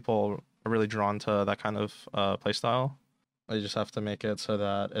lot of people are really drawn to that kind of play style. You just have to make it so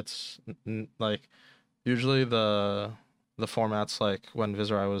that it's like usually the formats like when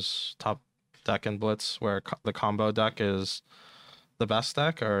Viserai was top deck in Blitz, where the combo deck is the best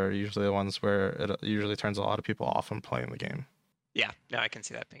deck, are usually the ones where it usually turns a lot of people off from playing the game. Yeah, no, I can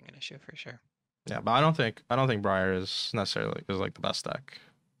see that being an issue for sure. Yeah, but I don't think Briar is necessarily is like the best deck,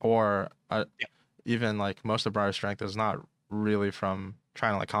 or Yeah. even like most of Briar's strength is not really from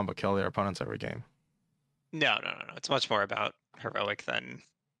trying to like combo kill their opponents every game. No, no, no, no. It's much more about heroic than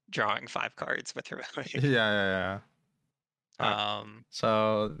drawing 5 cards with Yeah, heroic. yeah, yeah. All right. Um,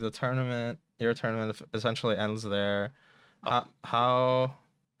 So your tournament essentially ends there. oh,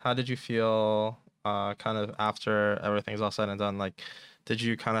 How did you feel kind of after everything's all said and done? Like, did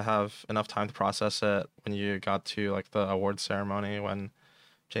you kind of have enough time to process it when you got to like the award ceremony when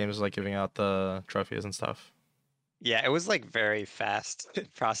James was like giving out the trophies and stuff? yeah, it was like very fast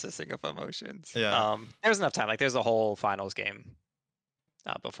processing of emotions. Yeah. There was enough time. Like, there's a whole finals game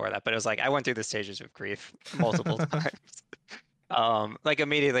before that, but it was like I went through the stages of grief multiple times. Like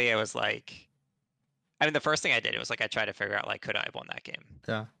immediately it was like, I mean, the first thing I did, it was like I tried to figure out like, could I have won that game?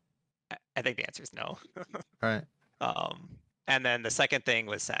 Yeah. I think the answer is no. All right. And then the second thing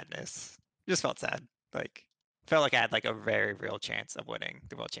was sadness. Just felt sad. Like, felt like I had like a very real chance of winning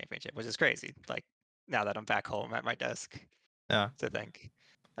the world championship, which is crazy. Like, now that I'm back home at my desk, Yeah. to think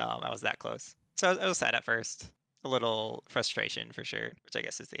I was that close. So I was sad at first, a little frustration for sure, which I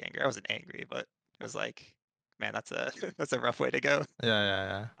guess is the anger. I wasn't angry, but it was like, man, that's a that's a rough way to go.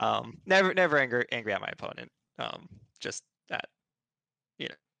 Yeah. Yeah. Yeah. Never angry at my opponent. Just that, you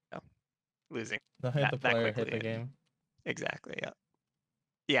know, losing Don't hate that the that player, hate quickly the and game. exactly, yeah.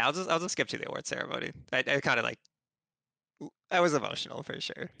 Yeah, I'll just skip to the award ceremony. I kind of like I was emotional for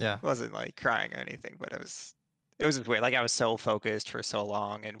sure. Yeah. Wasn't like crying or anything, but it was just weird. Like I was so focused for so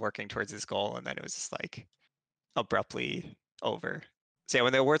long and working towards this goal, and then it was just like abruptly over. So yeah,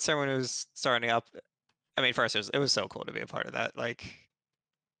 when the award ceremony was starting up, I mean, first it was so cool to be a part of that. Like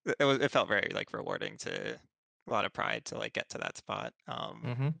it felt very like rewarding to a lot of pride to like get to that spot.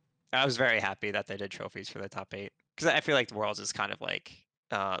 Mm-hmm. I was very happy that they did trophies for the top eight because I feel like the Worlds is kind of like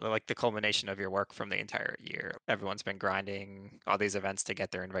the culmination of your work from the entire year. Everyone's been grinding all these events to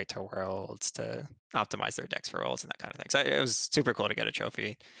get their invite to Worlds to optimize their decks for Worlds and that kind of thing. So it was super cool to get a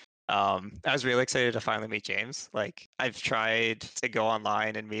trophy. I was really excited to finally meet James. Like I've tried to go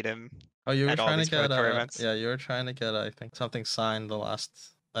online and meet him Oh, you were at all trying to these pro get tour events. yeah, you were trying to get I think something signed the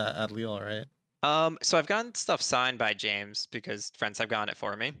last at Lille, right? So I've gotten stuff signed by James because friends have gotten it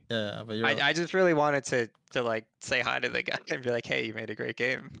for me. Yeah, but I, you're I just really wanted to like say hi to the guy and be like, hey, you made a great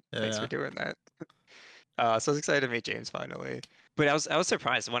game. Thanks for yeah. doing that. So I was excited to meet James finally. But I was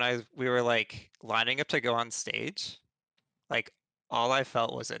surprised when we were like lining up to go on stage, like all I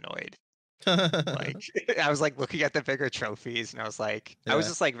felt was annoyed. Yeah. Like I was like looking at the bigger trophies and I was Yeah.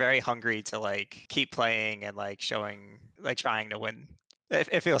 just like very hungry to like keep playing and like showing like trying to win.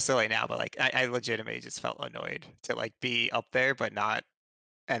 It feels silly now, but like I legitimately just felt annoyed to like be up there but not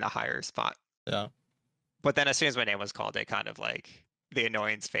in a higher spot. Yeah. But then as soon as my name was called, it kind of like the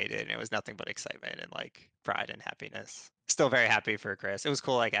annoyance faded and it was nothing but excitement and like pride and happiness. Still very happy for Chris. It was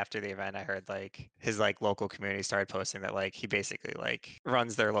cool. Like after the event, I heard like his like local community started posting that like he basically like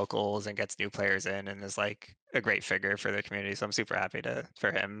runs their locals and gets new players in and is like a great figure for the community. So I'm super happy to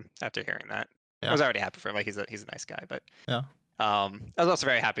for him after hearing that. I Yeah. was already happy for him. Like he's a nice guy, but Yeah. I was also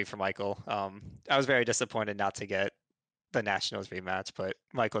very happy for Michael. I was very disappointed not to get the Nationals rematch, but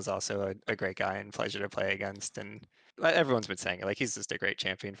Michael's also a great guy and pleasure to play against. And everyone's been saying it, like he's just a great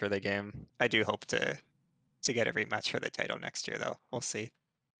champion for the game. I do hope to get a rematch for the title next year, though. We'll see.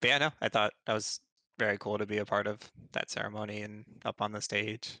 But yeah, no, I thought that was very cool to be a part of that ceremony and up on the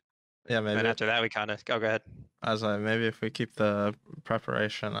stage. Yeah, Then maybe after that, we kind of go ahead. maybe if we keep the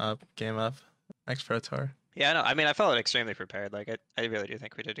preparation up, game up, next pro tour. Yeah, no, I mean, I felt extremely prepared. Like, I really do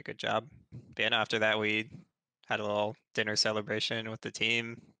think we did a good job. But yeah, no, after that, we had a little dinner celebration with the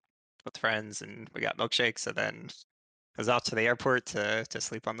team, with friends, and we got milkshakes. And then I was out to the airport to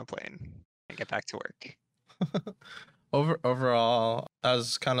sleep on the plane and get back to work. Overall,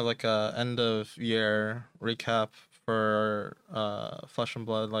 as kind of like a end of year recap for Flesh and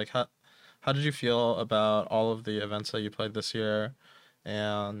Blood, like how did you feel about all of the events that you played this year,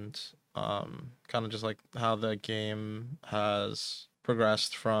 and kind of just like how the game has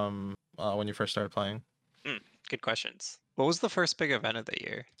progressed from when you first started playing? Hmm, good questions. What was the first big event of the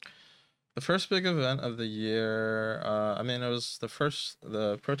year? The first big event of the year, I mean, it was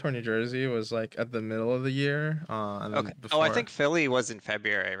the Pro Tour New Jersey was like at the middle of the year, and Okay. then Oh, I before, think Philly was in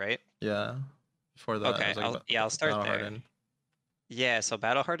February, right? yeah, before that it Okay. was like I'll start Battle there. Hardened. Yeah, so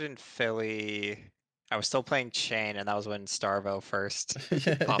Battle Hardened Philly. I was still playing Chain, and that was when Starvo first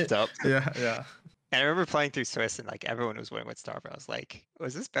Yeah, popped up. yeah, And I remember playing through Swiss, and like everyone was winning with Starvo. I was like,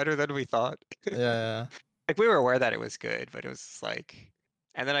 was this better than we thought? yeah, Like we were aware that it was good, but it was just like.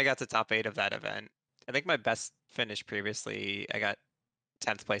 And then I got to top eight of that event. I think my best finish previously, I got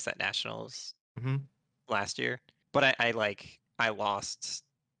 10th place at Nationals hmm last year. But I lost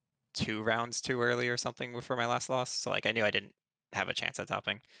 2 rounds too early or something before my last loss. So like I knew I didn't have a chance at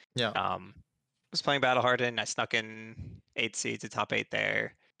topping. yeah, I was playing Battle Hardened. I snuck in 8 seeds to top eight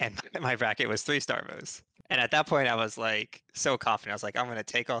there, and my bracket was 3 Starvos. And at that point, I was like so confident. I was like, I'm gonna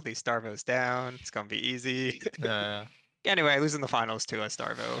take all these Starvos down. It's gonna be easy. yeah, Anyway, I lose in the finals to a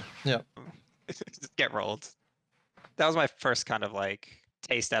Starvo. yeah, Just get rolled. That was my first kind of like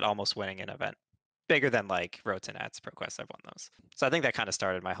taste at almost winning an event. Bigger than like Rotonats, ProQuest, I've won those. So I think that kind of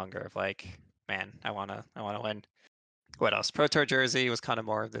started my hunger of like, man, I wanna win. What else? Pro Tour Jersey was kind of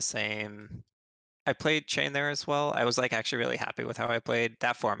more of the same. I played Chain there as well. I was like actually really happy with how I played.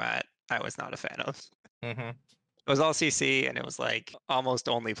 That format I was not a fan of. hmm It was all CC and it was like almost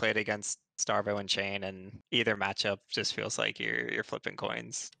only played against Starvo and Chain, and either matchup just feels like you're flipping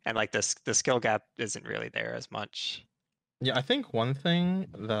coins. And like this the skill gap isn't really there as much. yeah. I think one thing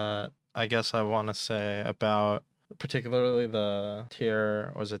that I guess I want to say about particularly the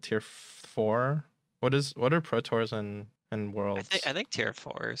tier was it tier 4? What are Pro Tours and I think I Worlds? think tier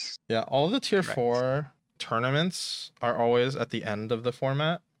fours. Yeah, all the tier Correct. 4 tournaments are always at the end of the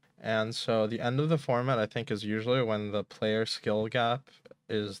format. And so the end of the format, I think, is usually when the player skill gap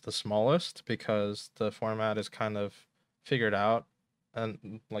is the smallest because the format is kind of figured out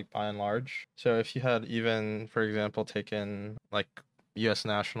and like by and large. So if you had even, for example, taken like U.S.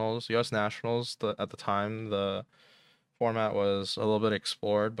 Nationals. U.S. Nationals, at the time, the format was a little bit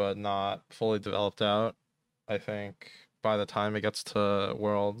explored, but not fully developed out. I think by the time it gets to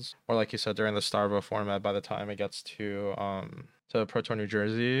Worlds, or like you said, during the Starvo format, by the time it gets to Pro Tour New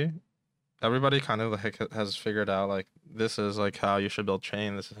Jersey, everybody kind of like has figured out like this is like how you should build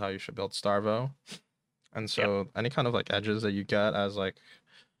chain, this is how you should build Starvo. And Yep. so any kind of like edges that you get as like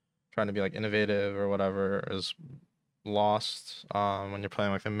trying to be like innovative or whatever is lost when you're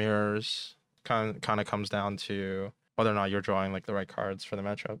playing like the mirrors. Kind of comes down to whether or not you're drawing like the right cards for the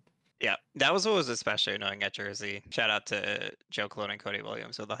matchup. Yeah, that was what was especially annoying at Jersey. Shout out to Joe Clone and Cody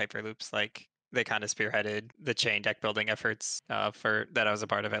Williams with the Hyperloops. Like they kind of spearheaded the chain deck building efforts for that I was a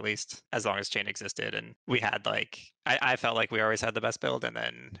part of, at least as long as chain existed. And we had like I felt like we always had the best build. And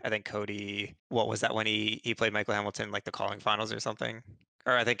then I think Cody, what was that when he played Michael Hamilton like the calling finals or something?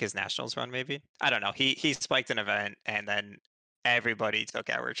 Or I think his nationals run maybe. I don't know. He spiked an event and then everybody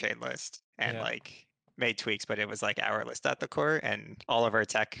took our chain list and Yeah. like made tweaks, but it was like our list at the core, and all of our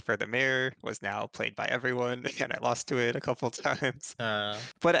tech for the mirror was now played by everyone, and I lost to it a couple times. Uh,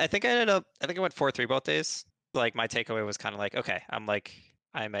 But I think I think I went 4-3 both days. Like my takeaway was kind of like, okay, I'm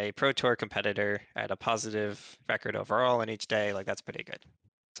a pro tour competitor. I had a positive record overall in each day. Like that's pretty good.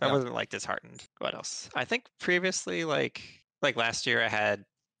 So I yeah. wasn't like disheartened. What else? I think previously, like last year, I had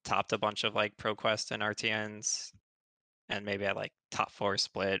topped a bunch of like ProQuest and RTNs, and maybe I like top four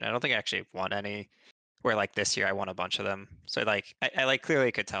split. I don't think I actually won any. Where like this year I won a bunch of them. So like I like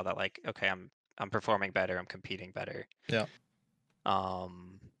clearly could tell that like okay, I'm performing better, I'm competing better. Yeah.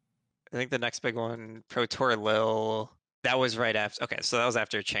 Um I think the next big one, Pro Tour Lil, that was right after okay, so that was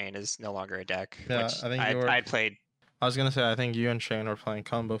after Chain is no longer a deck, Yeah. which I think you I were. I played I was gonna say I think you and Shane were playing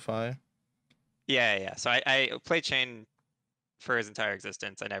Combo Fi. yeah. So I played Chain for his entire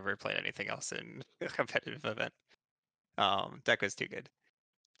existence. I never played anything else in a competitive event. Deck was too good.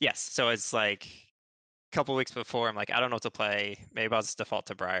 Yes, so it's like a couple weeks before, I'm like, I don't know what to play. Maybe I'll just default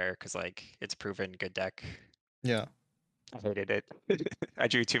to Briar because like it's proven good deck. Yeah. I hated it. I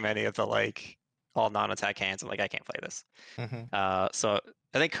drew too many of the like all non-attack hands. I'm like, I can't play this. Mm-hmm. So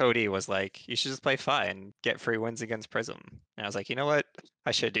I think Cody was like, you should just play Fi and get free wins against Prism. And I was like, you know what?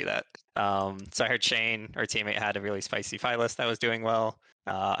 I should do that. So I heard Shane, our teammate, had a really spicy Fi list that was doing well.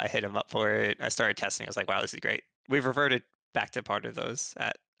 I hit him up for it. I started testing. I was like, wow, this is great. We've reverted back to part of those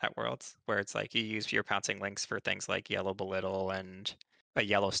at Worlds, where it's like you use your pouncing links for things like yellow belittle and a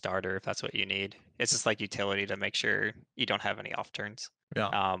yellow starter if that's what you need. It's just like utility to make sure you don't have any off turns. Yeah.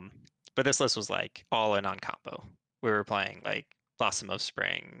 Um, but this list was like all in on combo. We were playing like Blossom of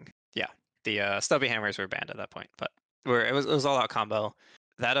Spring. Yeah, the Stubby Hammers were banned at that point, but it was all out combo.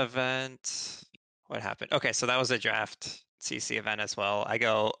 That event, what happened? Okay, so that was a draft CC event as well. I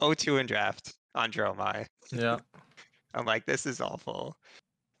go 0-2 in draft on Dromai. Yeah. I'm like, this is awful.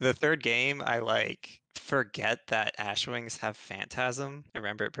 The third game, I like forget that Ashwings have Phantasm. I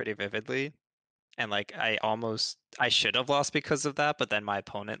remember it pretty vividly. And like I should have lost because of that, but then my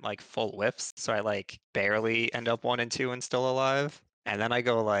opponent like full whiffs. So I like barely end up 1-2 and still alive. And then I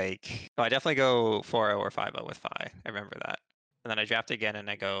go like oh, I definitely go 4-0 or 5-0 with Fi. I remember that. And then I draft again and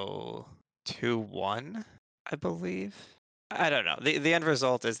I go 2-1, I believe. I don't know. The end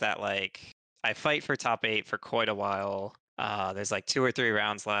result is that like I fight for top eight for quite a while. There's like 2 or 3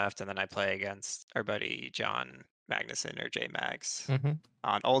 rounds left, and then I play against our buddy John Magnuson or J Mags Mm-hmm.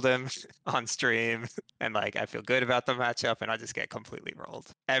 on Oldham on stream, and like I feel good about the matchup, and I just get completely rolled.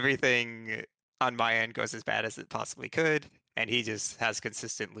 Everything on my end goes as bad as it possibly could, and he just has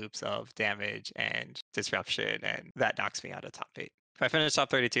consistent loops of damage and disruption, and that knocks me out of top eight. I finished top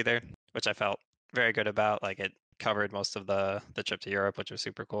 32 there, which I felt very good about. Like it covered most of the trip to Europe, which was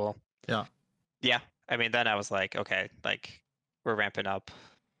super cool. Yeah. Yeah, I mean, then I was like, okay, like we're ramping up,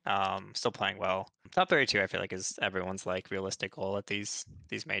 still playing well. Top 32, I feel like is everyone's like realistic goal at these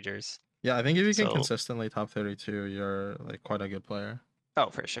majors. Yeah. I think if you can So, consistently top 32, you're like quite a good player.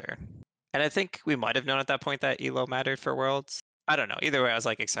 oh, for sure. And I think we might have known at that point that Elo mattered for Worlds. I don't know. Either way, I was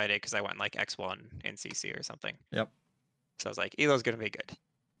like excited because I went like X1 in CC or something. Yep. So I was like, Elo's gonna be good.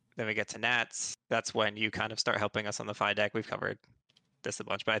 Then we get to Nats. That's when you kind of start helping us on the Fi deck. We've covered this a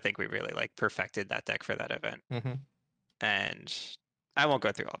bunch, but I think we really like perfected that deck for that event. Mm-hmm. And I won't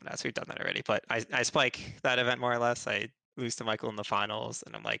go through all of that. So we've done that already. But I spike that event more or less. I lose to Michael in the finals,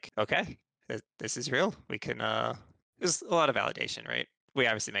 and I'm like, okay, this is real. We can. There's a lot of validation, right? We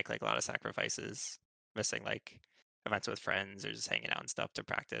obviously make like a lot of sacrifices, missing like events with friends or just hanging out and stuff to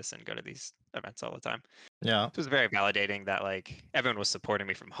practice and go to these events all the time. Yeah. It was very validating that like everyone was supporting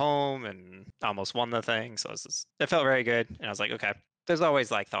me from home and almost won the thing. So it felt very good. And I was like, okay. There's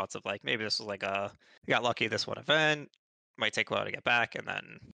always like thoughts of like maybe this was like a we got lucky this one event. might take a while to get back, and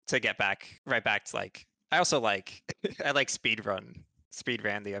then to get back right back to like I also like I like speed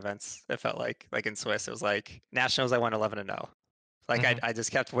ran the events. It felt like in Swiss it was like nationals I went 11-0. Like Mm-hmm. I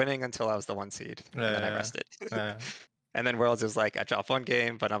just kept winning until I was the 1 seed, Yeah, and then I yeah, rested. yeah. And then Worlds is like I dropped one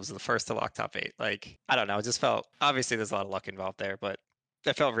game, but I was the first to lock top 8. Like I don't know, it just felt obviously there's a lot of luck involved there, but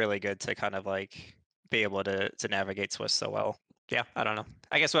it felt really good to kind of like be able to navigate Swiss so well. Yeah, I don't know.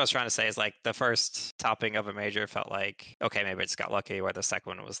 I guess what I was trying to say is like the first topping of a major felt like okay, maybe I just got lucky, where the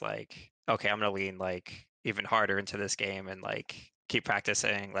second one was like okay, I'm gonna lean like even harder into this game and like keep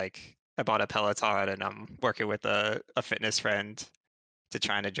practicing. Like I bought a Peloton and I'm working with a fitness friend to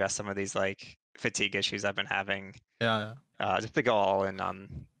try and address some of these like fatigue issues I've been having. Yeah, yeah. Just to go all in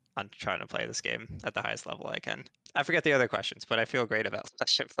on trying to play this game at the highest level I can. I forget the other questions, but I feel great about that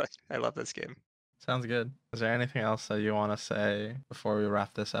shit. But I love this game. Sounds good. Is there anything else that you want to say before we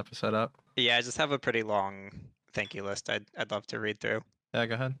wrap this episode up? Yeah, I just have a pretty long thank you list. I'd love to read through. Yeah,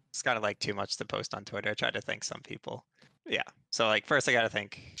 go ahead. It's kind of like too much to post on Twitter. I tried to thank some people. Yeah. So like first I got to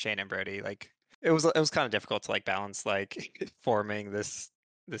thank Shane and Brody. Like it was kind of difficult to like balance like forming this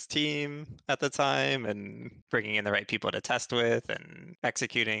team at the time and bringing in the right people to test with and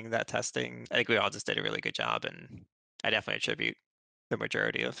executing that testing. I think we all just did a really good job, and I definitely attribute the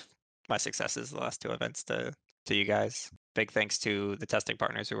majority of my successes the last two events to you guys. Big thanks to the testing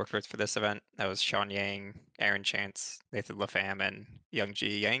partners who worked with for this event. That was Sean Yang, Aaron Chance, Nathan LaFam, and Young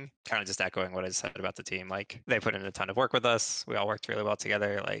Ji Yang. Kind of just echoing what I said about the team. Like they put in a ton of work with us. We all worked really well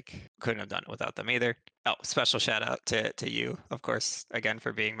together. Like couldn't have done it without them either. Oh, special shout out to you, of course, again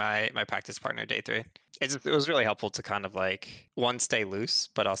for being my practice partner day 3. It was really helpful to kind of like one stay loose,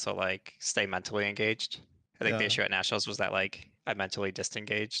 but also like stay mentally engaged. I think the Yeah. issue at nationals was that like I mentally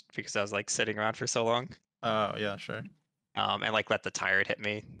disengaged because I was like sitting around for so long. Oh, yeah, sure. And like let the tired hit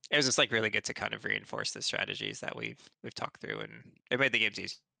me. It was just like really good to kind of reinforce the strategies that we've talked through, and it made the games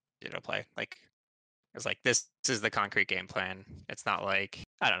easier to play. Like it was like this is the concrete game plan. It's not like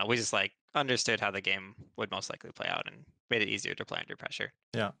I don't know. We just like understood how the game would most likely play out and made it easier to play under pressure.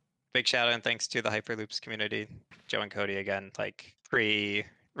 Yeah. Big shout out and thanks to the Hyperloops community, Joe and Cody again. Like pre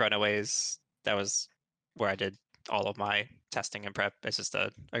Runaways, that was where I did all of my testing and prep. It's just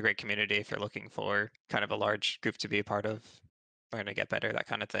a great community if you're looking for kind of a large group to be a part of, learn to get better, that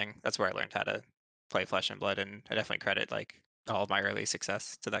kind of thing. That's where I learned how to play Flesh and Blood, and I definitely credit like all of my early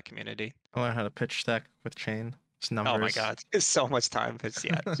success to that community. I learned how to pitch stack with chain. It's Oh my numbers. God, it's so much time. It's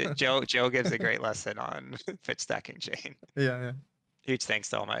yeah, Joe gives a great lesson on pitch stacking chain. Yeah, yeah. Huge thanks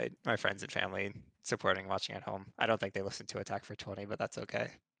to all my friends and family supporting, watching at home. I don't think they listen to Attack for 20, but that's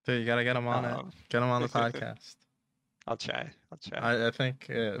okay. Dude, you gotta get them on it. Um, Get them on the podcast. I'll try. I'll try. I think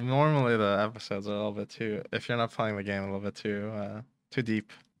normally the episodes are a little bit too. If you're not playing the game, a little bit too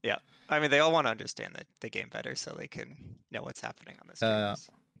deep. Yeah. I mean, they all want to understand the game better so they can know what's happening on the Yeah.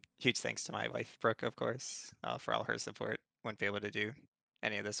 streams. Huge thanks to my wife, Brooke, of course, for all her support. Wouldn't be able to do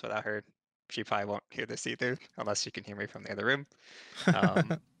any of this without her. She probably won't hear this either, unless she can hear me from the other room.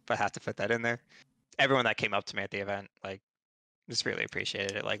 But I have to put that in there. Everyone that came up to me at the event, like, just really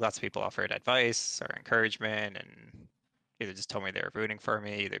appreciated it. Like, lots of people offered advice or encouragement, and either just told me they were rooting for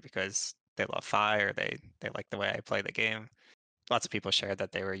me, either because they love Fi or they like the way I play the game. Lots of people shared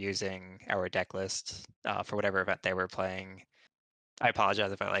that they were using our deck list for whatever event they were playing. I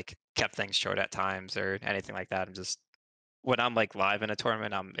apologize if I like kept things short at times or anything like that. I'm just when I'm like live in a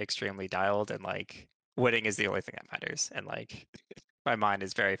tournament, I'm extremely dialed, and like winning is the only thing that matters. And like my mind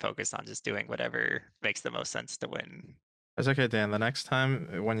is very focused on just doing whatever makes the most sense to win. It's okay, Dan. The next time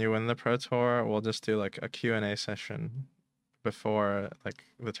when you win the Pro Tour, we'll just do like a Q&A session before like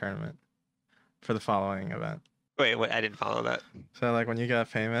the tournament for the following event. Wait, what? I didn't follow that. So like when you get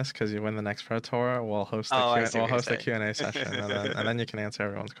famous because you win the next Pro Tour, we'll host Oh, I see we'll what you're host a saying. Q&A session and then you can answer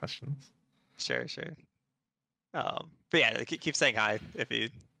everyone's questions. Sure, sure. But yeah, keep saying hi if you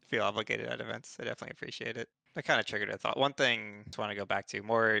feel obligated at events. I definitely appreciate it. That kind of triggered a thought. One thing I want to go back to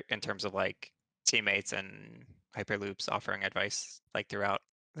more in terms of like teammates and Hyperloops offering advice like throughout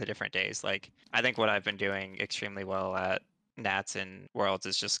the different days. Like I think what I've been doing extremely well at Nats and Worlds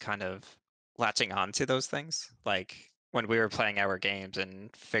is just kind of latching on to those things. Like when we were playing our games and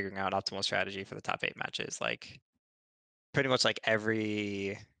figuring out optimal strategy for the top 8 matches, like pretty much like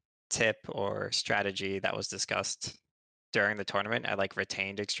every tip or strategy that was discussed during the tournament, I like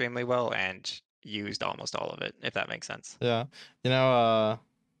retained extremely well and used almost all of it, if that makes sense. Yeah. You know,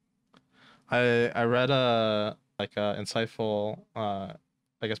 I read a like a insightful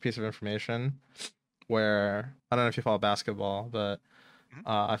I guess piece of information where I don't know if you follow basketball, but Mhm.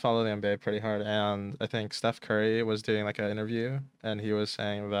 I follow the NBA pretty hard, and I think Steph Curry was doing like an interview, and he was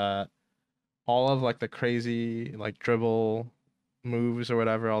saying that all of like the crazy like dribble moves or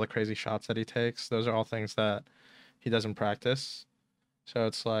whatever, all the crazy shots that he takes, those are all things that he doesn't practice. So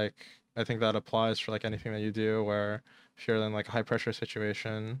it's like I think that applies for like anything that you do where if you're in like a high pressure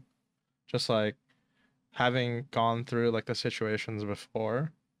situation, just like having gone through like the situations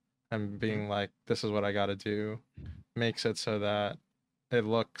before and Mhm. being like, this is what I gotta do, makes it so that it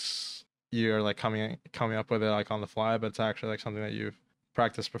looks you're like coming up with it like on the fly, but it's actually like something that you've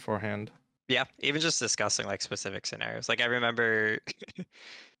practiced beforehand. Yeah, even just discussing like specific scenarios. Like I remember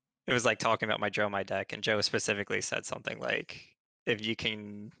it was like talking about my my deck, and Joe specifically said something like, if you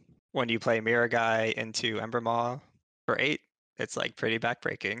can, when you play Mirror Guy into Ember Maw for 8, it's like pretty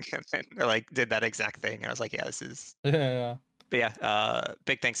backbreaking. And then I like did that exact thing. And I was like, yeah, this is. Yeah, yeah. But yeah,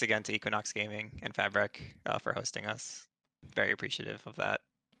 big thanks again to Equinox Gaming and Fabric for hosting us. Very appreciative of that.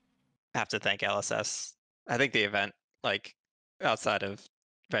 Have to thank LSS. I think the event, like outside of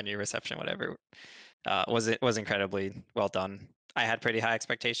venue reception, whatever, was incredibly well done. I had pretty high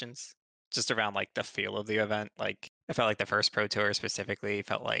expectations just around like the feel of the event. Like I felt like the first Pro Tour specifically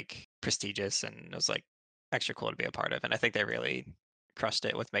felt like prestigious and it was like extra cool to be a part of. And I think they really crushed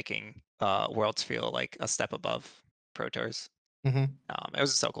it with making Worlds feel like a step above Pro Tours. Mm-hmm. It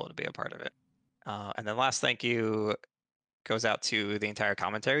was so cool to be a part of it. And then last thank you goes out to the entire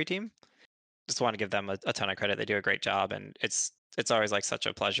commentary team. Just want to give them a ton of credit. They do a great job, and it's always like such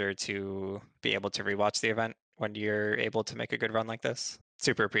a pleasure to be able to rewatch the event when you're able to make a good run like this.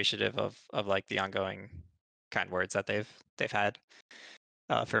 Super appreciative of like the ongoing kind words that they've had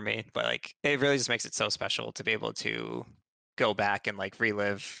for me. But like it really just makes it so special to be able to go back and like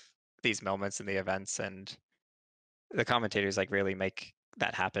relive these moments in the events, and the commentators like really make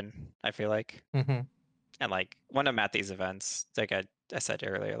that happen. I feel like. Mm-hmm. And like when I'm at these events, like I said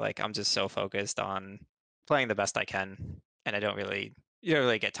earlier, like I'm just so focused on playing the best I can, and I don't really you don't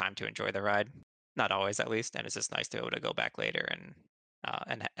really get time to enjoy the ride. Not always, at least. And it's just nice to be able to go back later and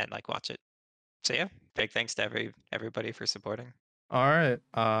like watch it. So yeah, big thanks to everybody for supporting. All right.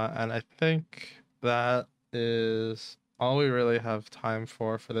 And I think that is all we really have time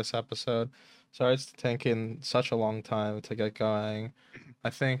for this episode. Sorry it's taken such a long time to get going. I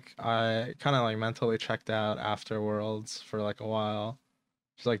think I kind of like mentally checked out after Worlds for like a while.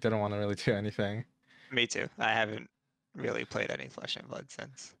 Just like didn't want to really do anything. Me too. I haven't really played any Flesh and Blood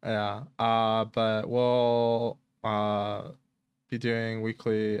since. Yeah. But we'll be doing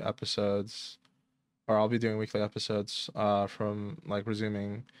weekly episodes, or I'll be doing weekly episodes from like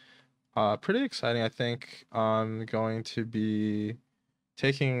resuming. Pretty exciting. I think I'm going to be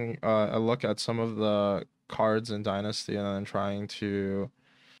taking a look at some of the cards in Dynasty and then trying to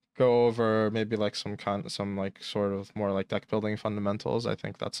go over maybe like some like sort of more like deck building fundamentals. I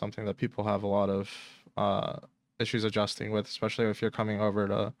think that's something that people have a lot of uh issues adjusting with, especially if you're coming over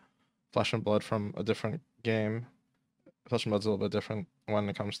to Flesh and Blood from a different game. Flesh and Blood's a little bit different when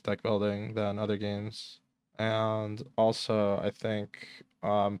it comes to deck building than other games. And also, I think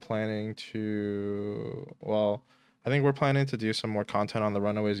I'm planning to, well, I think we're planning to do some more content on the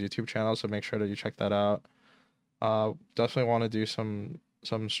Runaways YouTube channel, so make sure that you check that out. Definitely want to do some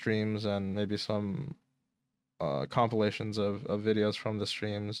streams and maybe some compilations of videos from the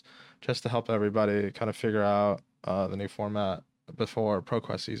streams just to help everybody kind of figure out the new format before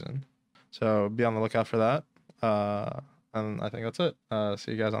ProQuest season. So be on the lookout for that. And I think that's it.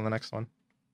 See you guys on the next one.